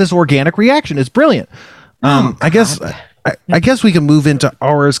could have this organic reaction. It's brilliant. I guess we can move into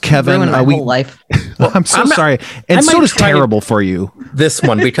ours, Kevin. Ruined my whole life. I'm so sorry. I And might soda's try terrible for you. this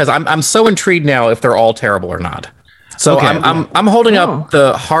one because I'm so intrigued now if they're all terrible or not. So Okay. I'm holding up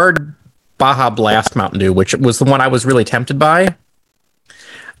the hard Baja Blast Mountain Dew, which was the one I was really tempted by.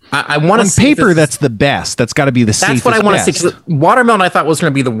 I want to On see if paper, this- that's the best. That's got to be the safest. that's what I want to best. see. 'Cause watermelon I thought was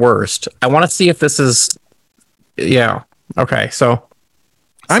going to be the worst. I want to see if this is. Yeah. Okay. So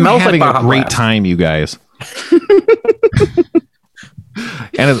I'm smells having like a Baja great Blast. time, you guys.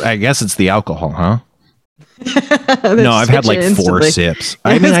 And I guess it's the alcohol, huh? No, I've had like Switch it 4 instantly. sips.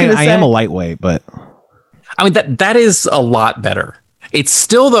 I I was mean, gonna I am say. a lightweight, but I mean that is a lot better. It's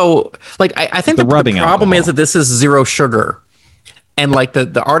still though, like I think The the rubbing problem alcohol. is that this is 0 sugar, and like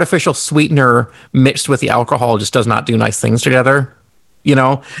the artificial sweetener mixed with the alcohol just does not do nice things together. You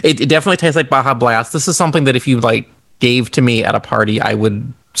know, it definitely tastes like Baja Blast. This is something that if you like gave to me at a party, I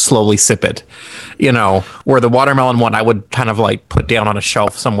would slowly sip it. You know, where the watermelon one I would kind of like put down on a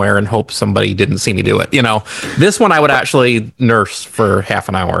shelf somewhere and hope somebody didn't see me do it. You know, this one I would actually nurse for half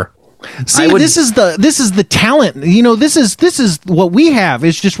an hour. see, would- this is the talent. You know, this is what we have.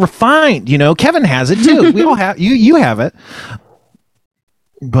 It's just refined. You know, Kevin has it too. We all have you have it.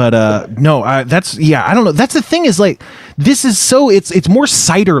 But no, that's I don't know. That's the thing is like this is so it's more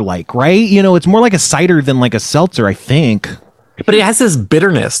cider like, right? You know, it's more like a cider than like a seltzer, I think. But it has this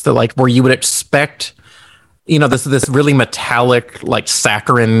bitterness that like where you would expect, you know, this really metallic, like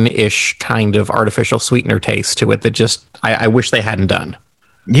saccharin-ish kind of artificial sweetener taste to it that just I wish they hadn't done.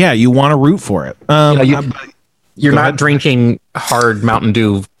 Yeah, you want to root for it. You're Go not ahead. drinking hard Mountain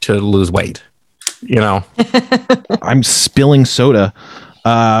Dew to lose weight. You know, I'm spilling soda.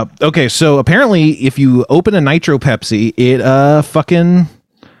 Okay, so apparently if you open a Nitro Pepsi, it fucking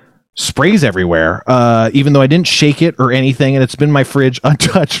sprays everywhere. Even though I didn't shake it or anything, and it's been in my fridge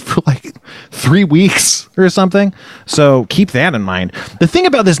untouched for like 3 weeks or something. So keep that in mind. The thing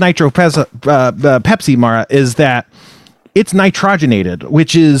about this Pepsi, Mara, is that it's nitrogenated,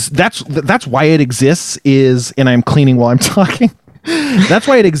 which is that's why it exists. And I'm cleaning while I'm talking. That's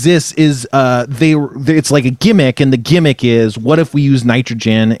why it exists. Is it's like a gimmick, and the gimmick is what if we use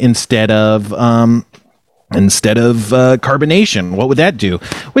nitrogen instead of carbonation? What would that do?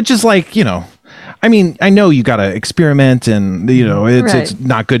 Which is like, you know, I mean, I know you got to experiment, and you know it's Right.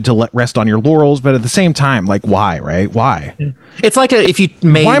 not good to rest on your laurels, but at the same time, like, why, right? Why? it's like if you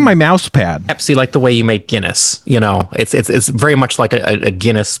made Why my mouse pad? Pepsi like the way you make Guinness. You know, it's very much like a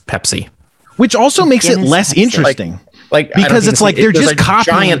Guinness Pepsi. Which also makes it Guinness less Pepsi. interesting. Like I don't Because think it's like they're there's just a copying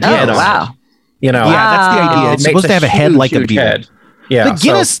giant it. head Oh, on wow. it, you know, Yeah, that's the idea. Wow. It's It supposed to makes have a head huge, like a huge beer. head. Yeah, But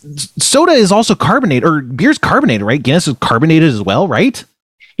Guinness soda is also carbonated, or beer's carbonated, right? Guinness is carbonated as well, right?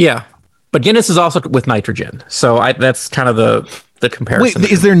 yeah, but Guinness is also with nitrogen, so that's kind of the Wait, comparison.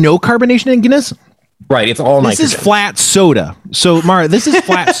 is there no carbonation in Guinness? Right, it's all This nitrogen. is flat soda. So, Mara, this is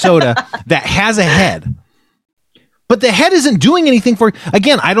flat soda that has a head. But the head isn't doing anything for.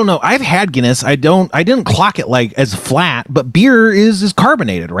 Again, I don't know. I've had Guinness. I didn't clock it like as flat, but beer is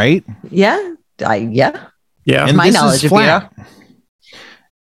carbonated, right? Yeah. Yeah. yeah, And My this knowledge is of flat.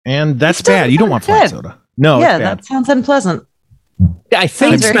 And that's This doesn't bad. You don't want sound flat good. soda. No, Yeah, it's bad. that sounds unpleasant. I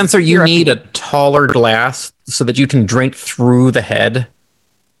think Sounds very Spencer, you syrupy. need a taller glass so that you can drink through the head.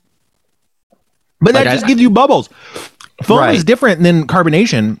 But that Like, just gives you bubbles. Foam is Right. different than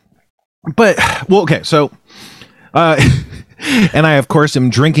carbonation. But, well, okay, so, and I, of course, am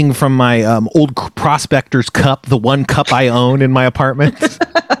drinking from my old Prospector's cup, the one cup I own in my apartment.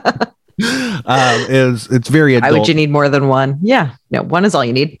 It's very Why adult. would you need more than one? Yeah. No, one is all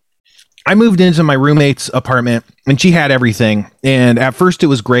you need. I moved into my roommate's apartment and she had everything. And at first it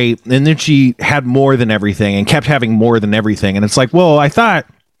was great. And then she had more than everything and kept having more than everything. And it's like, well, I thought,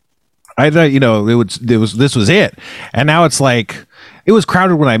 you know, this was it. And now it's like, it was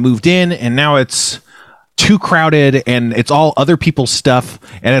crowded when I moved in, and now it's too crowded and it's all other people's stuff.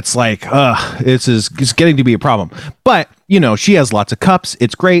 And it's like, it's getting to be a problem. But, you know, she has lots of cups.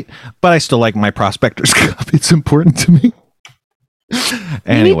 It's great. But I still like my Prospector's cup. It's important to me.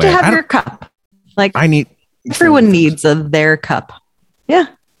 Anyway, you need to I have don't- your cup. Like I need everyone needs their cup. Yeah.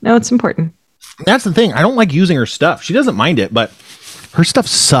 No, it's important. That's the thing. I don't like using her stuff. She doesn't mind it, but her stuff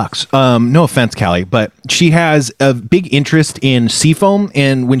sucks. No offense, Callie, but she has a big interest in Seafoam,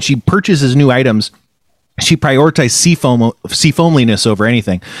 and when she purchases new items, she prioritized seafoamliness over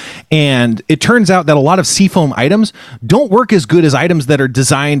anything. And it turns out that a lot of seafoam items don't work as good as items that are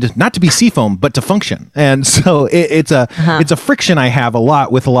designed not to be seafoam, but to function. And so it's a friction I have a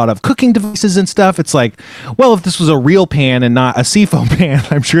lot with a lot of cooking devices and stuff. It's like, well, if this was a real pan and not a seafoam pan,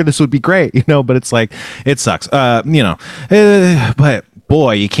 I'm sure this would be great, but it's like, it sucks, but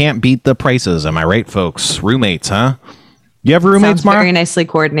boy, you can't beat the prices. Am I right, folks? Roommates, huh? You have roommates, Sounds Mara? very nicely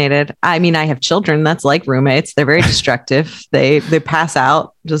coordinated. I mean, I have children. That's like roommates. They're very destructive. They pass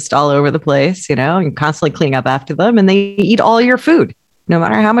out just all over the place, and constantly clean up after them, and they eat all your food, no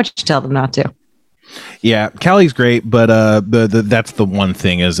matter how much you tell them not to. Yeah, Callie's great, but that's the one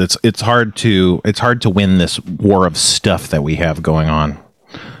thing is it's hard to win this war of stuff that we have going on.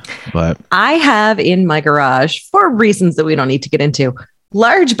 But I have in my garage, for reasons that we don't need to get into,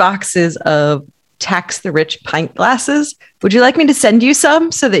 large boxes of Tax the Rich pint glasses. Would you like me to send you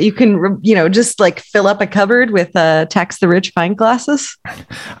some so that you can, just like fill up a cupboard with Tax the Rich pint glasses?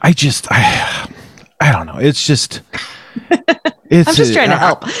 I don't know. It's just, I'm just trying to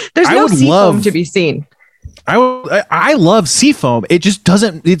help. There's no seafoam to be seen. I love seafoam. It just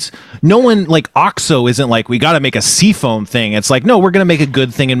doesn't. It's no one like OXO isn't like we got to make a seafoam thing. It's like no, we're gonna make a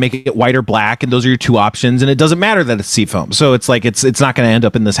good thing and make it white or black, and those are your two options. And it doesn't matter that it's seafoam. So it's like it's not gonna end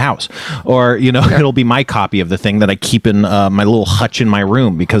up in this house, or sure. It'll be my copy of the thing that I keep in my little hutch in my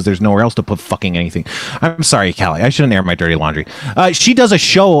room because there's nowhere else to put fucking anything. I'm sorry, Callie. I shouldn't air my dirty laundry. She does a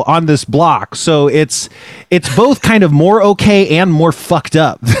show on this block, so it's both kind of more okay and more fucked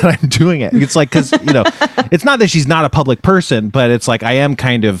up that I'm doing it. It's like because it's not that she's not a public person, but it's like I am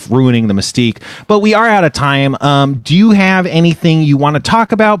kind of ruining the mystique. But we are out of time. Do you have anything you want to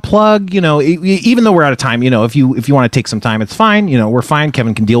talk about? Plug? Even though we're out of time, if you want to take some time, it's fine. We're fine.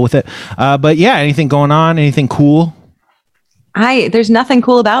 Kevin can deal with it. But yeah, anything going on? Anything cool? There's nothing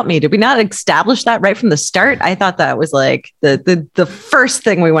cool about me. Did we not establish that right from the start? I thought that was like the first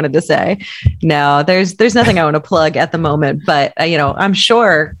thing we wanted to say. No, there's nothing I want to plug at the moment, but I'm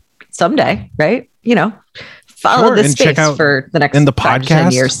sure someday, right? Follow this space for the next 5 to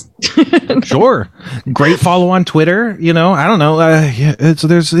 10 years. Sure. Great follow on Twitter. I don't know.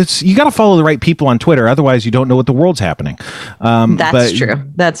 You got to follow the right people on Twitter. Otherwise you don't know what the world's happening. That's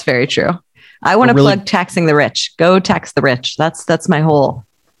true. That's very true. I want to plug Taxing the Rich. Go tax the rich. That's my whole,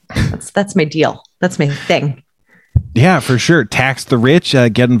 that's my deal. That's my thing. Yeah, for sure. Tax the rich,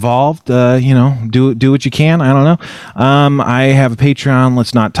 get involved, do what you can. I don't know. I have a Patreon.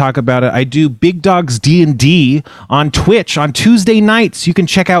 Let's not talk about it. I do Big Dogs D&D on Twitch on Tuesday nights. You can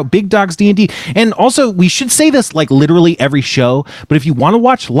check out Big Dogs D&D. And also, we should say this like literally every show, but if you want to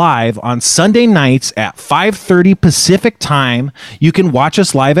watch live on Sunday nights at 5:30 Pacific time, you can watch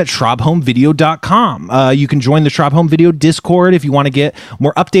us live at SchrobHomeVideo.com. You can join the Schrob Home Video Discord if you want to get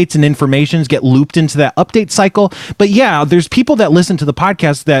more updates and information, get looped into that update cycle. But yeah, there's people that listen to the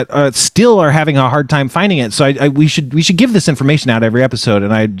podcast that still are having a hard time finding it. So we should give this information out every episode,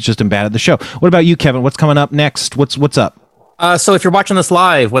 and I just am bad at the show. What about you, Kevin? What's coming up next? What's up? So if you're watching this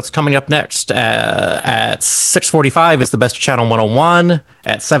live, what's coming up next? At 6:45 is the Best of Channel 101.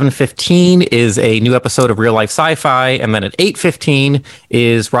 At 7:15 is a new episode of Real Life Sci-Fi. And then at 8:15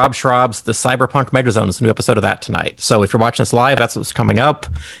 is Rob Schrab's The Cyberpunk Megazone. It's a new episode of that tonight. So if you're watching this live, that's what's coming up.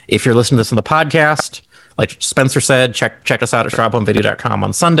 If you're listening to this on the podcast, like Spencer said, check us out at SchrobHomeVideo.com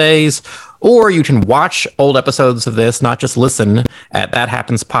on Sundays. Or you can watch old episodes of this, not just listen, at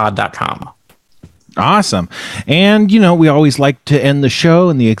ThatHappensPod.com. Awesome. And, we always like to end the show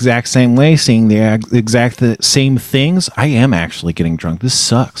in the exact same way, seeing the exact same things. I am actually getting drunk. This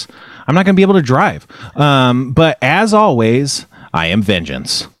sucks. I'm not going to be able to drive. But as always, I am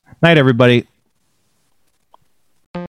vengeance. Night, everybody.